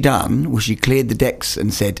 What she done was she cleared the decks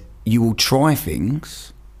and said, you will try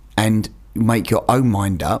things and make your own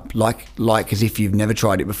mind up, like as if you've never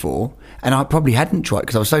tried it before. And I probably hadn't tried,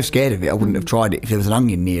 because I was so scared of it, I wouldn't have tried it. If there was an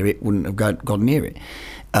onion near it, wouldn't have gone near it.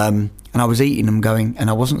 And I was eating them going, and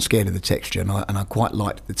I wasn't scared of the texture, and I quite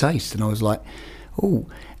liked the taste. And I was like, oh.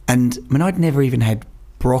 And I'd never even had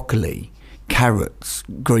broccoli, carrots,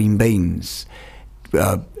 green beans,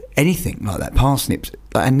 anything like that, parsnips.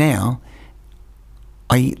 And now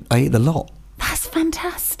I eat the lot. That's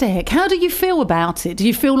fantastic. How do you feel about it? Do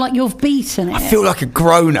you feel like you've beaten it? I feel like a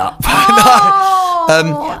grown-up.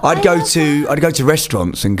 I'd go to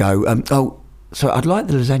restaurants and go, so I'd like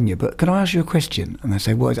the lasagna, but can I ask you a question? And they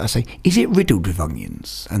say, what is it? I say, is it riddled with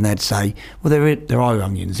onions? And they'd say, well, there are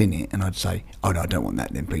onions in it. And I'd say, oh, no, I don't want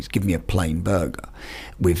that then, please. Give me a plain burger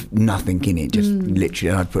with nothing in it, just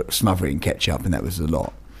literally. And I'd smother it in ketchup, and that was a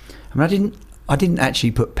lot. I didn't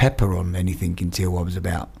actually put pepper on anything until I was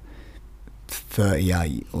about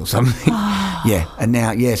 38 or something. Yeah, and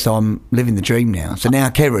now, so I'm living the dream now. So now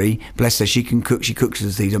Kerry, bless her, she can cook. She cooks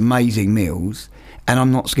us these amazing meals, and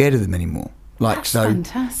I'm not scared of them anymore. That's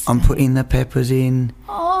fantastic. I'm putting the peppers in.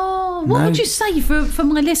 Oh, what would you say for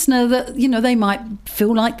my listener that, they might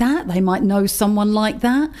feel like that, they might know someone like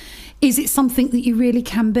that? Is it something that you really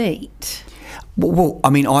can beat? Well, I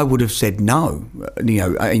mean, I would have said no,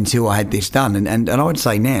 until I had this done, and I would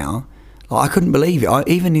say now, I couldn't believe it.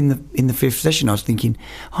 Even in the 5th session, I was thinking,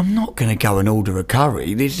 I'm not going to go and order a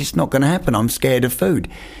curry. It's just not going to happen. I'm scared of food.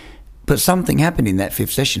 But something happened in that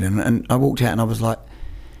 5th session, and I walked out and I was like,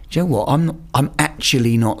 do you know what? I'm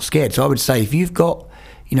actually not scared. So I would say, if you've got,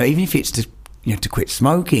 even if it's to quit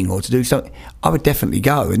smoking or to do something, I would definitely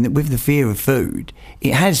go. And with the fear of food,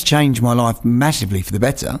 it has changed my life massively for the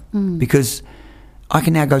better, because I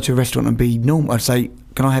can now go to a restaurant and be normal. I'd say,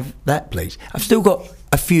 can I have that, please? I've still got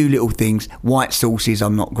a few little things. White sauces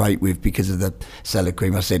I'm not great with because of the salad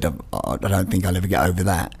cream. I said I don't think I'll ever get over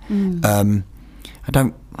that.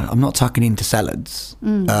 I'm not tucking into salads.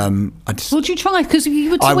 Would you try? Because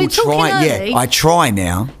you were talking try. early. Yeah, I try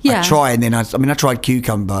now. Yeah. I try, and then I tried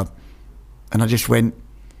cucumber, and I just went,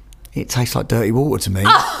 it tastes like dirty water to me.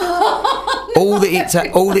 All that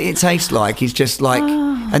it tastes like is just like.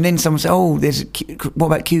 And then someone said, oh, what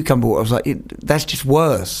about cucumber water? I was like, that's just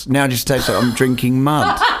worse. Now it just tastes like I'm drinking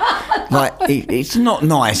mud. It's not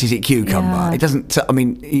nice, is it, cucumber? Yeah. It doesn't.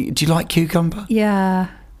 Do you like cucumber? Yeah.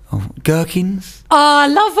 Oh, gherkins? Oh, I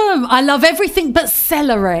love them. I love everything but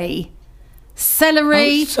celery.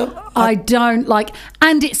 I don't like,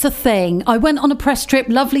 and it's a thing. I went on a press trip,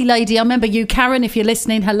 lovely lady, I remember you, Karen, if you're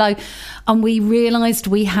listening, hello, and we realised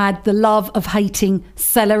we had the love of hating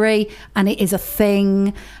celery, and it is a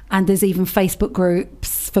thing, and there's even Facebook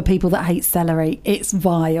groups for people that hate celery. It's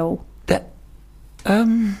vile.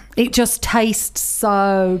 It just tastes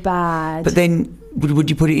so bad. But then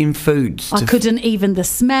would you put it in foods? I couldn't even, the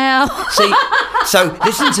smell. See, so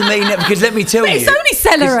listen to me now, because let me tell you, it's only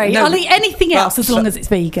celery. I'll eat anything else as long as it's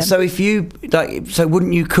vegan. So if you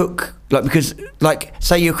wouldn't you cook because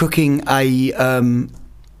say you're cooking a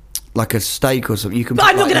like a steak or something, you can.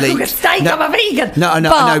 I'm not going to cook a steak. I'm a vegan. No, I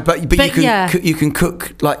know, but you can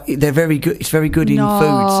cook like they're very good. It's very good in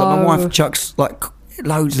food. So my wife chucks like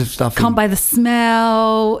loads of stuff. Can't buy the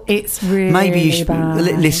smell. It's really maybe you should bad.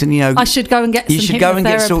 listen. I should go and get. You should go and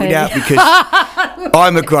get sorted out because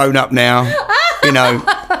I'm a grown up now.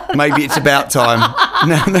 Maybe it's about time.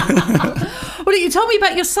 Well, you told me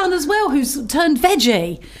about your son as well, who's turned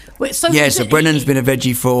veggie. So Brennan's been a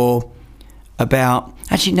veggie for about...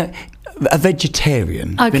 Actually, no, a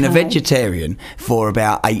vegetarian. Okay. Been a vegetarian for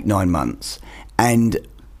about 8-9 months. And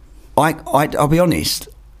I'll be honest,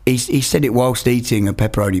 he said it whilst eating a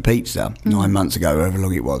pepperoni pizza 9 months ago, however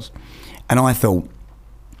long it was. And I thought,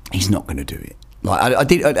 he's not going to do it. Like I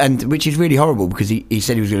did, and which is really horrible because he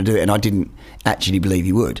said he was going to do it, and I didn't actually believe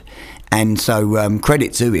he would. And so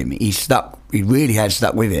credit to him, he really has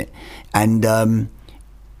stuck with it. And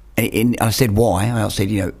I said why? I said,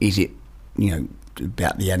 is it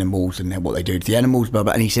about the animals and what they do to the animals, blah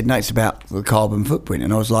blah. And he said no, it's about the carbon footprint.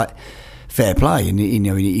 And I was like, fair play. And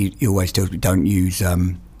he always tells me don't use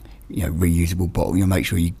reusable bottle. Make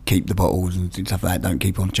sure you keep the bottles and stuff like that. Don't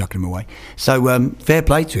keep on chucking them away. So fair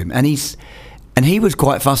play to him. And he was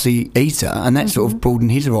quite a fussy eater, and that sort of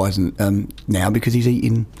broadened his horizon now because he's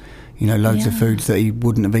eating, loads of foods that he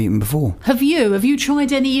wouldn't have eaten before. Have you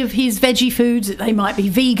tried any of his veggie foods that they might be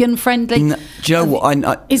vegan friendly? No, do you know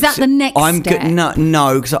what? Is that the next step?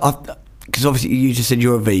 No, because obviously you just said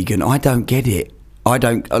you're a vegan. I don't get it. I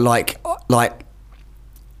don't like.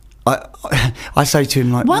 I say to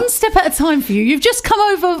him like one step at a time for you. You've just come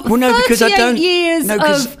over. Well, no, because I don't. Years no,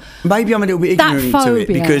 because maybe I'm a little bit ignorant to it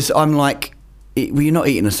because I'm like. Well, you're not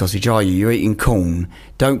eating a sausage, are you? You're eating corn.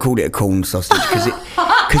 Don't call it a corn sausage because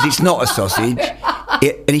it's not a sausage.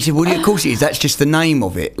 And he said, well, of course it is. That's just the name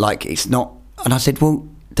of it. Like, it's not. And I said, well,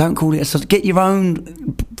 don't call it a sausage. Get your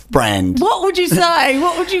own brand. What would you say?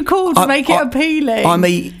 What would you call to make it appealing? I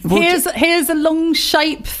mean, here's a long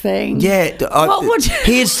shape thing. Yeah. What would you?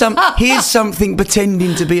 Here's something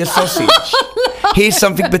pretending to be a sausage. Here's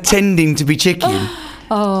something pretending to be chicken.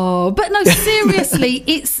 Oh, but no, seriously,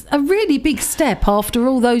 it's a really big step after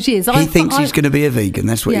all those years. He thinks he's going to be a vegan.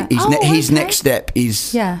 That's what his next step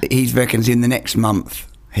is. Yeah. He reckons in the next month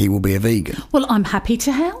he will be a vegan. Well, I'm happy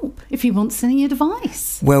to help if he wants any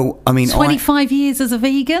advice. Well, I mean... 25 years as a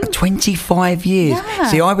vegan? 25 years. Yeah.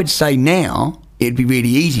 See, I would say now it'd be really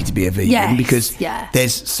easy to be a vegan because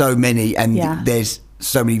there's so many and there's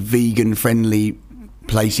so many vegan-friendly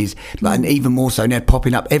places, and even more so now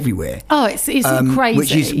popping up everywhere. Oh, it's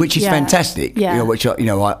crazy, which is fantastic. Yeah. Which I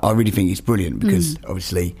really think is brilliant because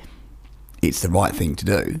obviously it's the right thing to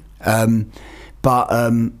do. But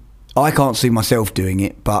I can't see myself doing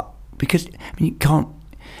it. But because you can't.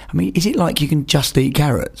 Is it like you can just eat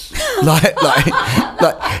carrots? like,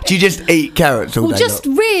 do you just eat carrots all day? Well, just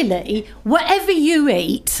really, whatever you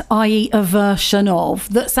eat, I eat a version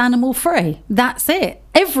of that's animal free. That's it.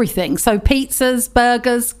 Everything. So pizzas,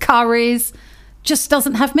 burgers, curries, just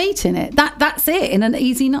doesn't have meat in it. That's it in an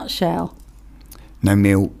easy nutshell. No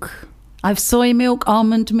milk. I have soy milk,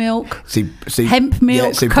 almond milk, see hemp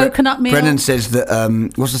milk, coconut milk. Brennan says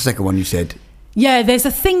that. What's the second one you said? Yeah, there's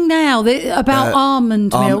a thing now about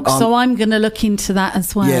almond milk, so I'm going to look into that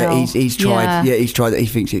as well. Yeah, he's tried. Yeah, he's tried that. He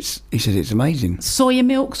says it's amazing. Soya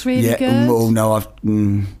milk's really good. Oh no,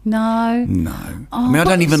 No. Oh, I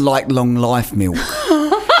don't even like long life milk.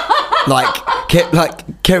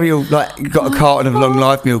 like Kerry will got a carton of long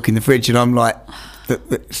life milk in the fridge, and I'm like.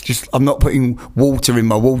 It's just I'm not putting water in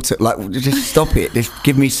my water. Like, just stop it. Just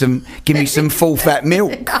give me some full fat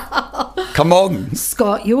milk. Come on,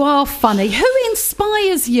 Scott. You are funny. Who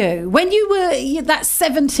inspires you when you were that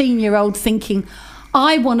 17-year-old thinking,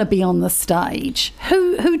 I want to be on the stage?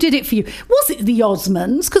 Who did it for you? Was it the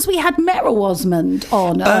Osmonds? Because we had Meryl Osmond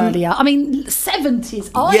on earlier.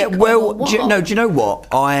 70s. Yeah. Well, do you know what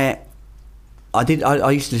I did.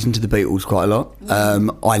 I used to listen to the Beatles quite a lot.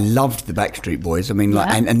 I loved the Backstreet Boys.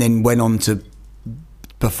 And then went on to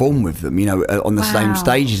perform with them. On the same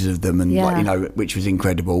stages of them, and which was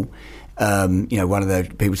incredible. One of the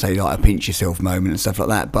people say like a pinch yourself moment and stuff like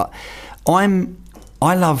that. But I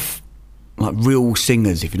love like real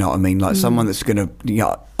singers, if you know what I mean. Like someone that's gonna.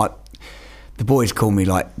 The boys call me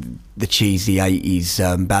like the cheesy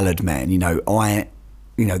 80s ballad man.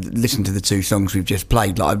 Listen to the two songs we've just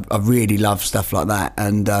played. Like I really love stuff like that,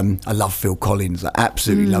 and I love Phil Collins. I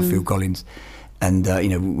absolutely love Phil Collins, and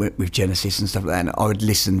with Genesis and stuff like that. And I would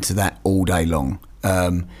listen to that all day long.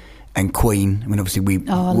 And Queen. Obviously we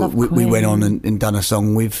went on and done a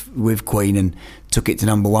song with Queen and took it to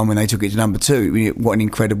number 1 when they took it to number 2. What an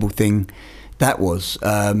incredible thing that was.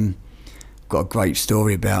 got a great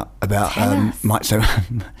story about my. So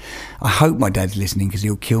I hope my dad's listening because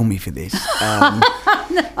he'll kill me for this. No.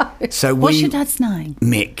 So What's your dad's name?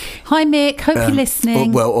 Mick. Hi, Mick. Hope you're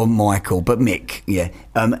listening. Or Michael, but Mick. Yeah.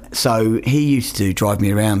 So he used to drive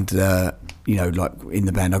me around. Like in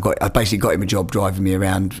the band, I basically got him a job driving me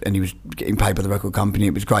around, and he was getting paid by the record company.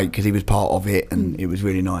 It was great because he was part of it, and it was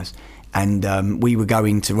really nice. And we were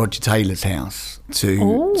going to Roger Taylor's house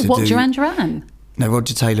to Duran Duran? No,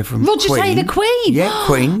 Roger Taylor from Roger Queen. Taylor, Queen. Yeah,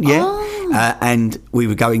 Queen. Yeah, Oh. and we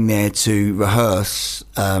were going there to rehearse.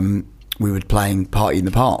 We were playing Party in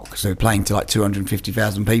the Park, so we were playing to like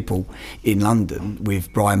 250,000 people in London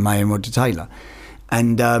with Brian May and Roger Taylor.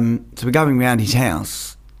 And so we're going around his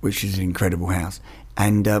house, which is an incredible house.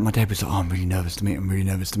 And my dad was like, I'm really nervous to meet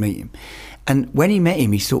him. And when he met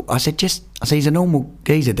him, I said, he's a normal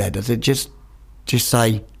geezer, Dad. I said, just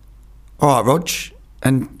say, all right, Rog,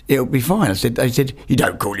 and it'll be fine. I said, you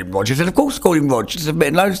don't call him Rog. I said, of course I call him Rog. I've met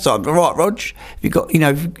him loads of times. All right, Rog, you got,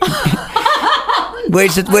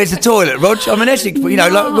 where's the toilet, Rog? I'm in Essex, but you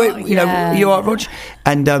all right, Rog?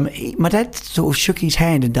 And my dad sort of shook his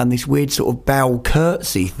hand and done this weird sort of bow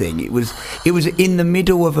curtsy thing. It was in the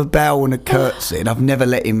middle of a bow and a curtsy, and I've never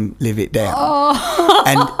let him live it down. Oh.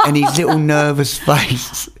 And his little nervous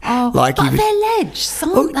face, but they're ledges,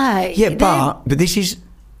 aren't they? Yeah, but this is,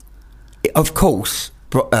 of course,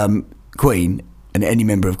 Queen. And any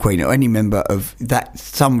member of Queen or any member of that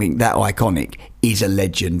something that iconic is a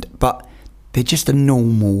legend, but they're just a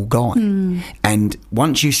normal guy. And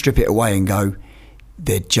once you strip it away and go,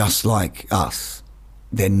 they're just like us,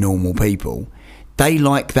 they're normal people, they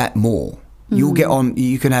like that more. You'll get on,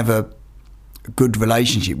 you can have a good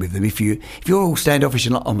relationship with them. If you're all standoffish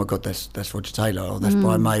and like, oh my God, that's Roger Taylor or that's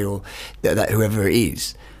Brian May or that whoever it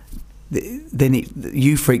is, then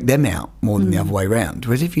you freak them out more than the other way around.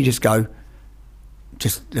 Whereas if you just go,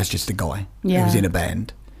 that's just a guy who's in a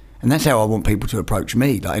band. And that's how I want people to approach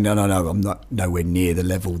me. Like, no, I'm not nowhere near the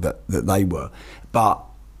level that they were. But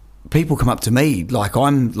people come up to me like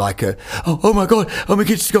I'm like oh my God, I'm a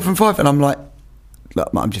kid Scott from Fife. And I'm like, look,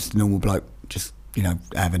 I'm just a normal bloke, just,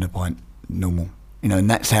 having a pint, normal. And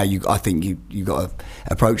that's how I think you got to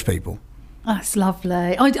approach people. That's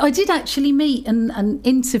lovely. I did actually meet and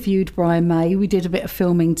interviewed Brian May. We did a bit of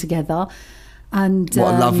filming together. And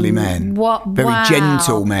what a lovely man! Very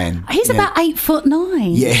gentle man. He's about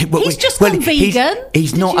 8'9". Yeah, he's just gone vegan.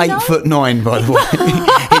 He's not 8'9", by the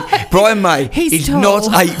way. Brian May is not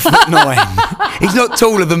 8'9". He's not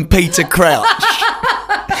taller than Peter Crouch.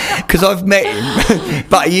 Because I've met him,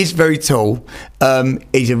 but he is very tall.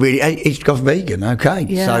 He's gone vegan. Okay,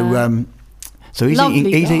 yeah. So he's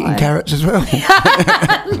eating carrots as well.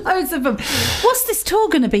 Loads of them. What's this tour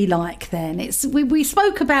going to be like then? We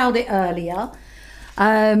spoke about it earlier.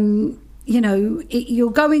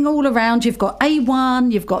 You're going all around. You've got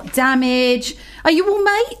A1, you've got Damage. Are you all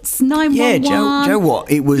mates? 911. Yeah, do you know what?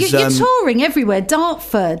 It was. You're touring everywhere.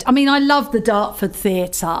 Dartford. I mean, I love the Dartford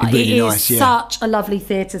Theatre. Really it nice, is such a lovely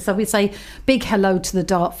theatre. So we say big hello to the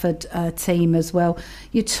Dartford team as well.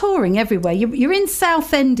 You're touring everywhere. You're in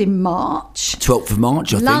Southend in March. 12th of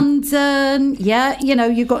March, I think. London. Yeah,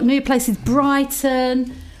 you've got new places.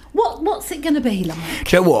 Brighton. What's it going to be like?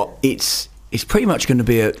 Do you know what? It's pretty much going to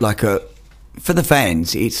be for the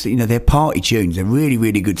fans, it's they're party tunes. They're really,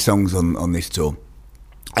 really good songs on this tour.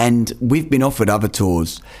 And we've been offered other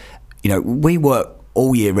tours. We work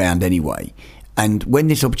all year round anyway. And when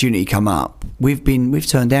this opportunity come up, we've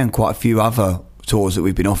turned down quite a few other tours that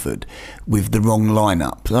we've been offered with the wrong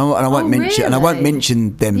lineup. And I won't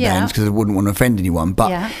mention them bands because I wouldn't want to offend anyone.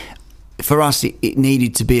 But for us, it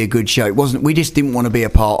needed to be a good show. It wasn't. We just didn't want to be a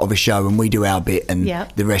part of a show and we do our bit and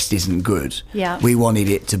the rest isn't good. Yeah. We wanted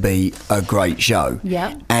it to be a great show.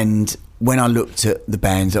 Yeah. And when I looked at the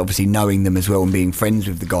bands, obviously knowing them as well and being friends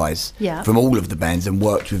with the guys from all of the bands and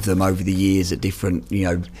worked with them over the years at different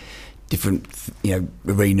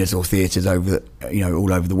arenas or theatres over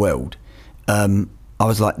all over the world, I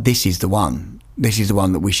was like, this is the one. This is the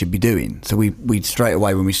one that we should be doing. So we straight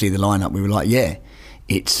away when we see the lineup, we were like, yeah,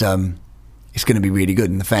 it's going to be really good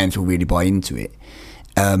and the fans will really buy into it.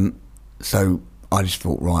 So I just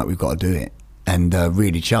thought, right, we've got to do it, and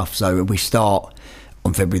really chuffed. So we start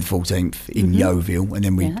on February the 14th in Yeovil, and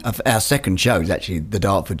then our second show is actually the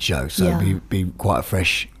Dartford show, so it'll be quite a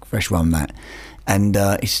fresh one, that. And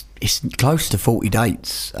it's close to 40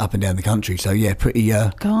 dates up and down the country, so yeah, pretty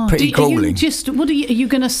grueling. Are you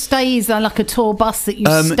going to stay? Is there like a tour bus that you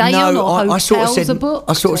stay on, or hotels are booked?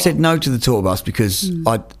 I sort of said no to the tour bus because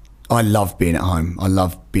I love being at home. I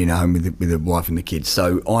love being at home with the wife and the kids.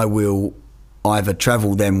 So I will either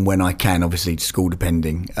travel them when I can, obviously school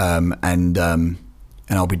depending, and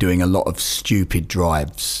and I'll be doing a lot of stupid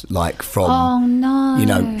drives, like from, Oh no. you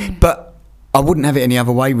know, but I wouldn't have it any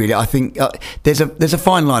other way, really. I think there's a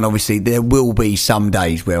fine line. Obviously, there will be some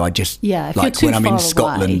days where I just, if like you're too when I'm far in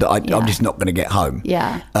Scotland, away, I'm just not going to get home.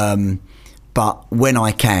 Yeah. But when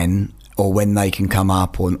I can, or when they can come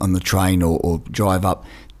up on the train or drive up,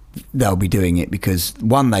 they'll be doing it because,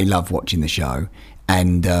 one, they love watching the show,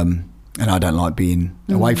 and I don't like being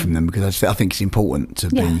away from them because I think it's important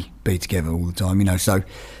to be together all the time, you know. So,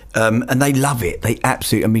 and they love it. They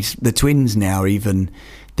absolutely. I mean, the twins now, even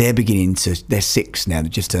they're beginning to. They're 6 now. They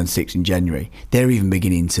just turned 6 in January. They're even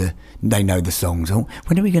beginning to. They know the songs. Oh,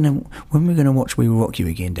 when are we gonna watch We Will Rock You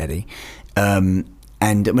again, Daddy? And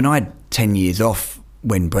when I had 10 years off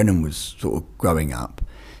when Brennan was sort of growing up,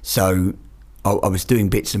 so I was doing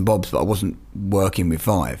bits and bobs, but I wasn't working with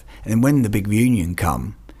Five. And then when the big reunion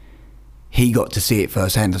come, he got to see it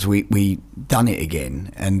firsthand. So we done it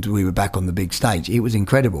again, and we were back on the big stage. It was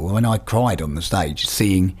incredible. When I cried on the stage,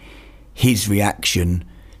 seeing his reaction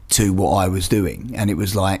to what I was doing, and it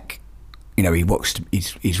was like, you know,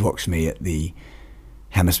 he's watched me at the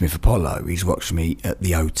Hammersmith Apollo, he's watched me at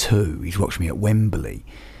the O2, he's watched me at Wembley,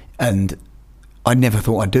 and I never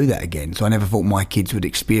thought I'd do that again. So I never thought my kids would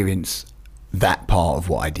experience that part of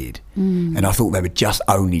what I did. And I thought they would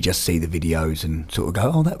only see the videos and sort of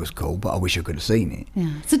go, oh, that was cool, but I wish I could have seen it.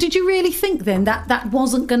 Yeah. So did you really think then that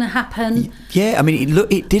wasn't going to happen? Yeah, I mean,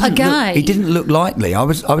 it didn't look likely. I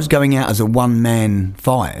was going out as a one-man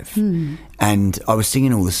Five, and I was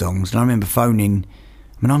singing all the songs, and I remember phoning.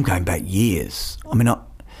 I mean, I'm going back years. I mean, I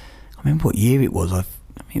remember what year it was.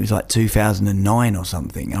 It was like 2009 or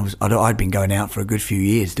something. I'd been going out for a good few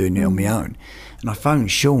years doing it on my own. And I phoned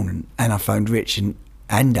Sean and I phoned Rich and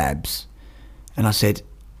Abs. And I said,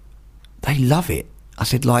 they love it. I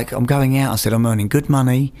said, like, I'm going out. I said, I'm earning good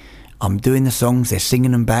money. I'm doing the songs. They're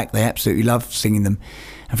singing them back. They absolutely love singing them.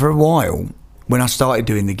 And for a while, when I started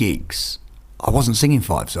doing the gigs, I wasn't singing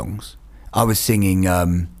Five songs. I was singing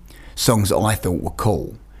songs that I thought were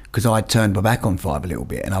cool. Because I turned my back on Five a little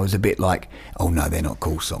bit, and I was a bit like, oh no, they're not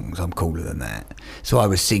cool songs, I'm cooler than that. So I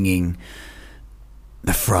was singing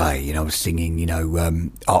The Fray, and I was singing, you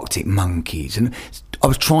know, Arctic Monkeys, and I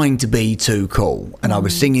was trying to be too cool, and I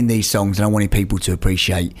was singing these songs, and I wanted people to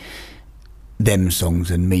appreciate them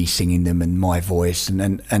songs and me singing them and my voice,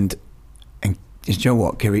 and you know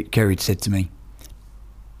what, Kerry said to me,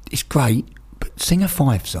 it's great, but sing a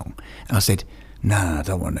Five song. And I said, no, I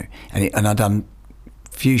don't want to. And I done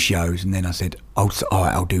few shows, and then I said, all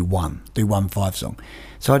right, I'll do one Five song.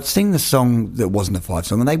 So I'd sing the song that wasn't a Five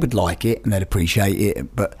song, and they would like it and they'd appreciate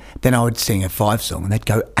it, but then I would sing a Five song and they'd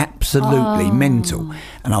go absolutely mental.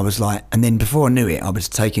 And I was like, and then before I knew it, I was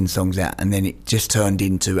taking songs out, and then it just turned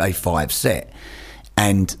into a Five set.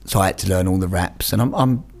 And so I had to learn all the raps, and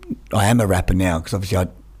I am a rapper now, because obviously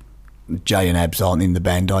Jay and Abs aren't in the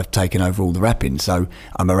band. I've taken over all the rapping, so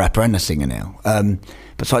I'm a rapper and a singer now.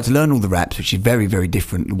 But so I had to learn all the raps, which is very, very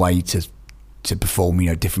different way to perform, you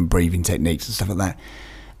know, different breathing techniques and stuff like that.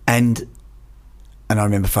 And I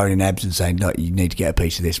remember phoning Abs and saying, look, you need to get a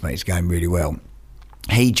piece of this, mate, it's going really well.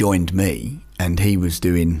 He joined me, and he was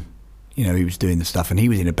doing the stuff, and he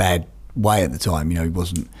was in a bad way at the time, you know, he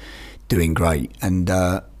wasn't doing great. And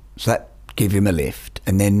so that gave him a lift,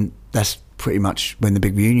 and then that's pretty much when the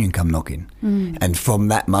big reunion come knocking. And from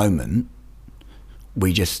that moment,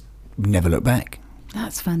 we just never looked back.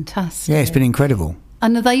 That's fantastic. Yeah, it's been incredible.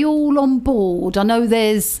 And are they all on board? I know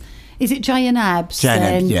is it Jay and Abs? Jay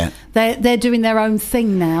and Abs, yeah. They're doing their own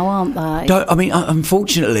thing now, aren't they? I mean,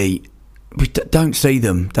 unfortunately, we don't see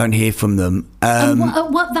them, don't hear from them. And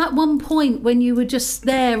what that one point when you were just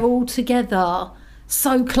there all together,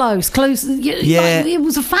 so close. Yeah, like, it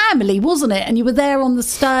was a family, wasn't it? And you were there on the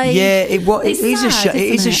stage. Yeah, it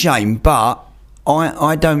is a shame, but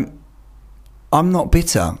I'm not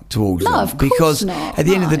bitter towards them, of course because not. At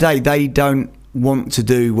the end of the day, they don't want to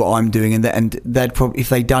do what I'm doing, and they'd probably, if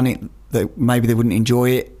they'd done it, maybe they wouldn't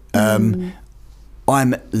enjoy it.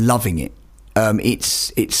 I'm loving it.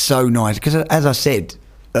 It's so nice, because as I said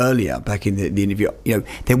earlier back in the interview, you know,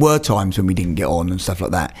 there were times when we didn't get on and stuff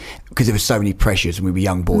like that, because there were so many pressures, and we were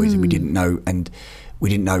young boys and we didn't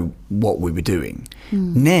know what we were doing.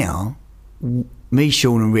 Now me,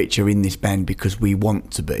 Sean and Rich are in this band because we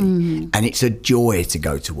want to be, and it's a joy to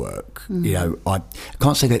go to work. You know, I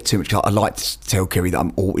can't say that too much. I like to tell Kerry that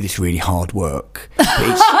I'm all this really hard work, but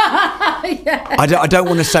it's, I don't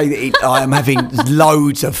want to say that I am having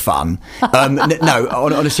loads of fun. No,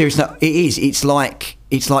 on a serious note, it is. It's like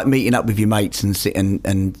meeting up with your mates and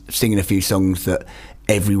singing a few songs that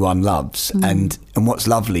everyone loves. And what's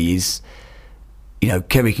lovely is you know,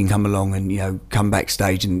 Kerry can come along and, you know, come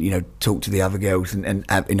backstage and, you know, talk to the other girls and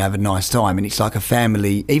have a nice time. And it's like a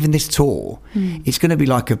family. Even this tour, it's going to be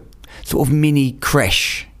like a sort of mini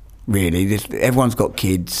creche, really. Everyone's got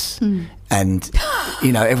kids and,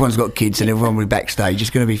 you know, everyone's got kids and everyone will be backstage.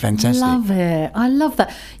 It's going to be fantastic. Love it. I love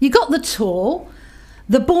that. You got the tour.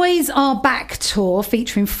 The Boys Are Back tour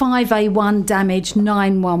featuring 5A1, Damage,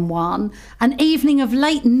 911, an evening of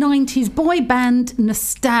late 90s boy band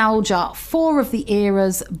nostalgia. 4 of the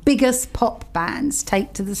era's biggest pop bands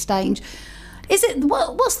take to the stage. Is it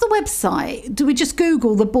what's the website? Do we just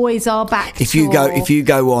Google The Boys Are Back tour? If you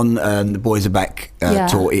go on The Boys Are Back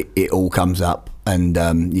tour, it all comes up and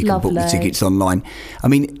you can book the tickets online. I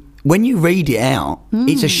mean, when you read it out,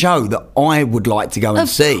 it's a show that I would like to go and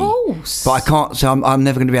see. Of course. But I can't, so I'm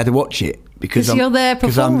never going to be able to watch it because you're there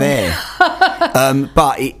performing. Because I'm there.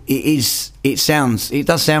 But it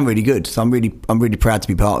does sound really good. So I'm really proud to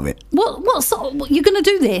be part of it. What you're going to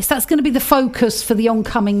do this? That's going to be the focus for the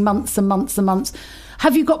oncoming months and months and months.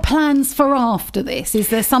 Have you got plans for after this? Is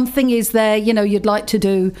there something? Is there, you know, you'd like to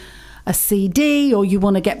do a CD, or you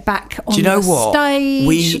want to get back on the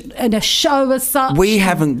stage and a show as such? We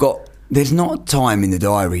haven't got. There's not time in the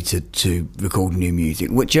diary to record new music.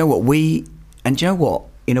 Which, you know what?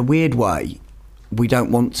 In a weird way, we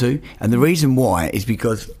don't want to. And the reason why is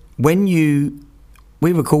because we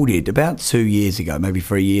recorded about 2 years ago, maybe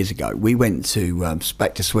 3 years ago. We went to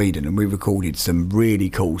back to Sweden and we recorded some really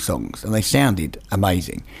cool songs, and they sounded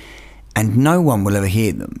amazing. And no one will ever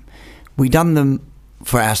hear them. We done them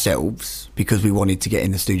for ourselves because we wanted to get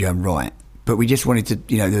in the studio and write, but we just wanted to,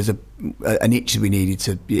 you know, there's an itch we needed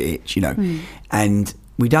to itch, you know, and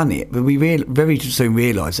we done it. But we very soon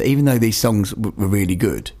realised that even though these songs were really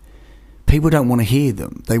good, people don't want to hear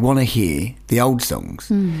them. They want to hear the old songs.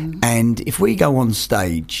 And if we go on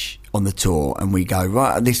stage on the tour and we go,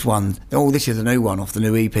 right, this is a new one off the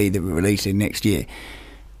new EP that we're releasing next year,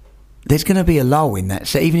 there's going to be a lull in that.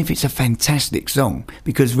 So even if it's a fantastic song,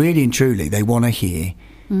 because really and truly they want to hear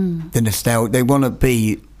the nostalgia. They want to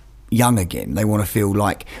be young again. They want to feel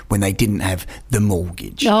like when they didn't have the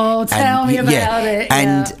mortgage. Oh, tell me about it.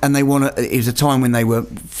 And they want to. It was a time when they were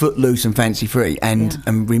footloose and fancy free, and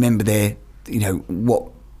remember their, you know, what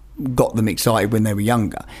got them excited when they were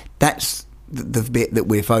younger. That's the bit that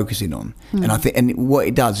we're focusing on. And I think, and what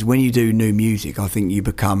it does when you do new music, I think you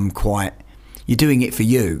become quite. You're doing it for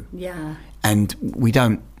you. Yeah. And we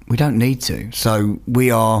don't need to. So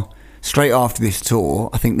we are, straight after this tour,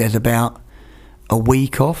 I think there's about a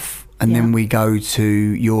week off, and then we go to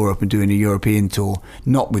Europe and doing a European tour,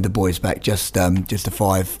 not with the Boys Back, just a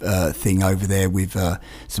 5 thing over there with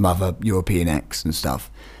some other European acts and stuff.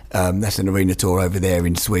 That's an arena tour over there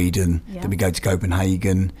in Sweden. Then we go to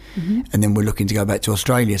Copenhagen, and then we're looking to go back to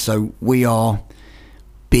Australia. So we are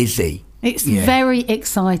busy. It's very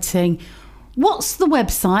exciting. What's the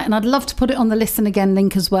website? And I'd love to put it on the Listen Again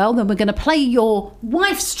link as well. Then we're going to play your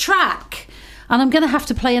wife's track. And I'm going to have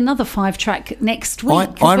to play another 5-track next week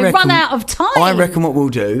because we run out of time. I reckon what we'll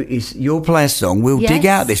do is you'll play a song. We'll dig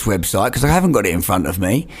out this website because I haven't got it in front of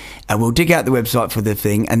me. And we'll dig out the website for the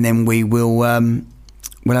thing, and then we will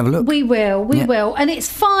we'll have a look. We will. And it's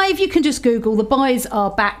 5. You can just Google The Boys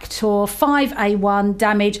Are Back tour, 5A1,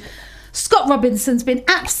 Damage. Scott Robinson's been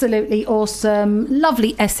absolutely awesome.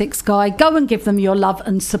 Lovely Essex guy. Go and give them your love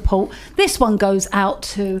and support. This one goes out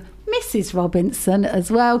to Mrs. Robinson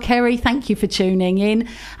as well. Kerry, thank you for tuning in.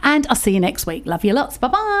 And I'll see you next week. Love you lots.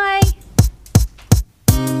 Bye-bye.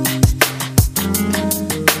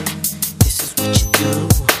 This is what you do.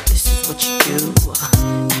 This is what you do.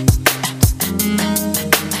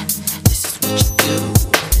 This is what you do.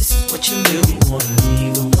 This is what you do. You wanna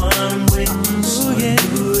be the one with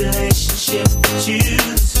new relationship with you.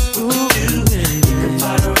 This is what you do. You can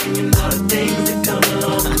fight her and you know the things that come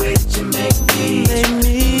along with you. Make me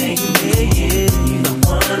the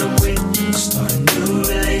one I'm with. Start a new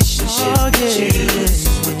relationship with you. This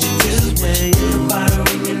is what you do. You can fight her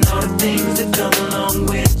and you know the things that come along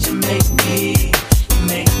with you. Make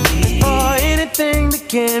me. Oh, anything that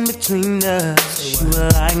came between us. You were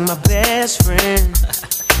like my best friend.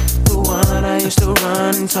 The one I used to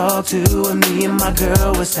run and talk to when me and my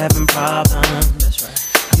girl was having problems. That's right.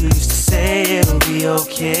 You used to say it'll be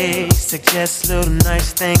okay, suggest little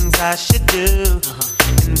nice things I should do.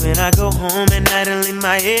 And when I go home at night and lay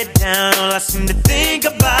my head down, all I seem to think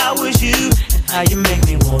about was you. And how you make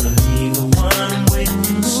me wanna be the one with.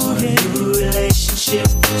 Start a new relationship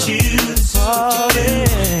with you. This is what you do.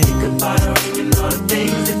 Think about her and you know the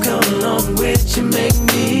things that come along with you. Make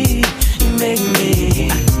me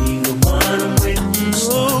the one I'm with.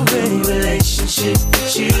 Start a new relationship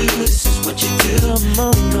with you. This is what you do.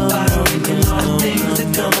 Think about her and you know the things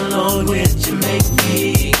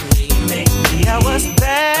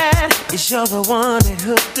you're the one that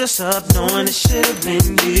hooked us up, knowing it should have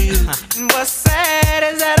been you. And what's sad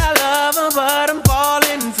is that I love her, but I'm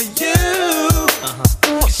falling for you.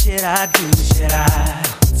 What should I do? Should I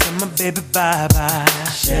tell my baby bye-bye?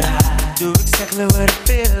 Should I do exactly what I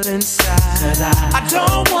feel inside? Cause I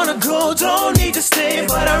don't wanna go, don't need to stay,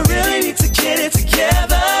 but I really need to get it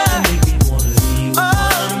together. Make me wanna leave.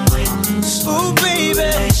 Oh, ooh, baby,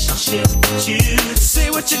 relationship with you. Say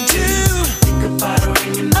what you do. Think about her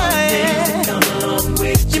when you know things come along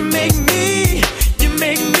with you. You make me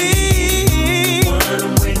wanna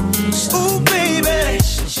win. Ooh, baby,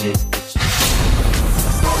 relationship with you.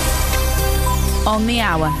 On the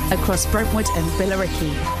hour across Brentwood and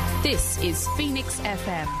Billericay. This is Phoenix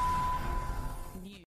FM.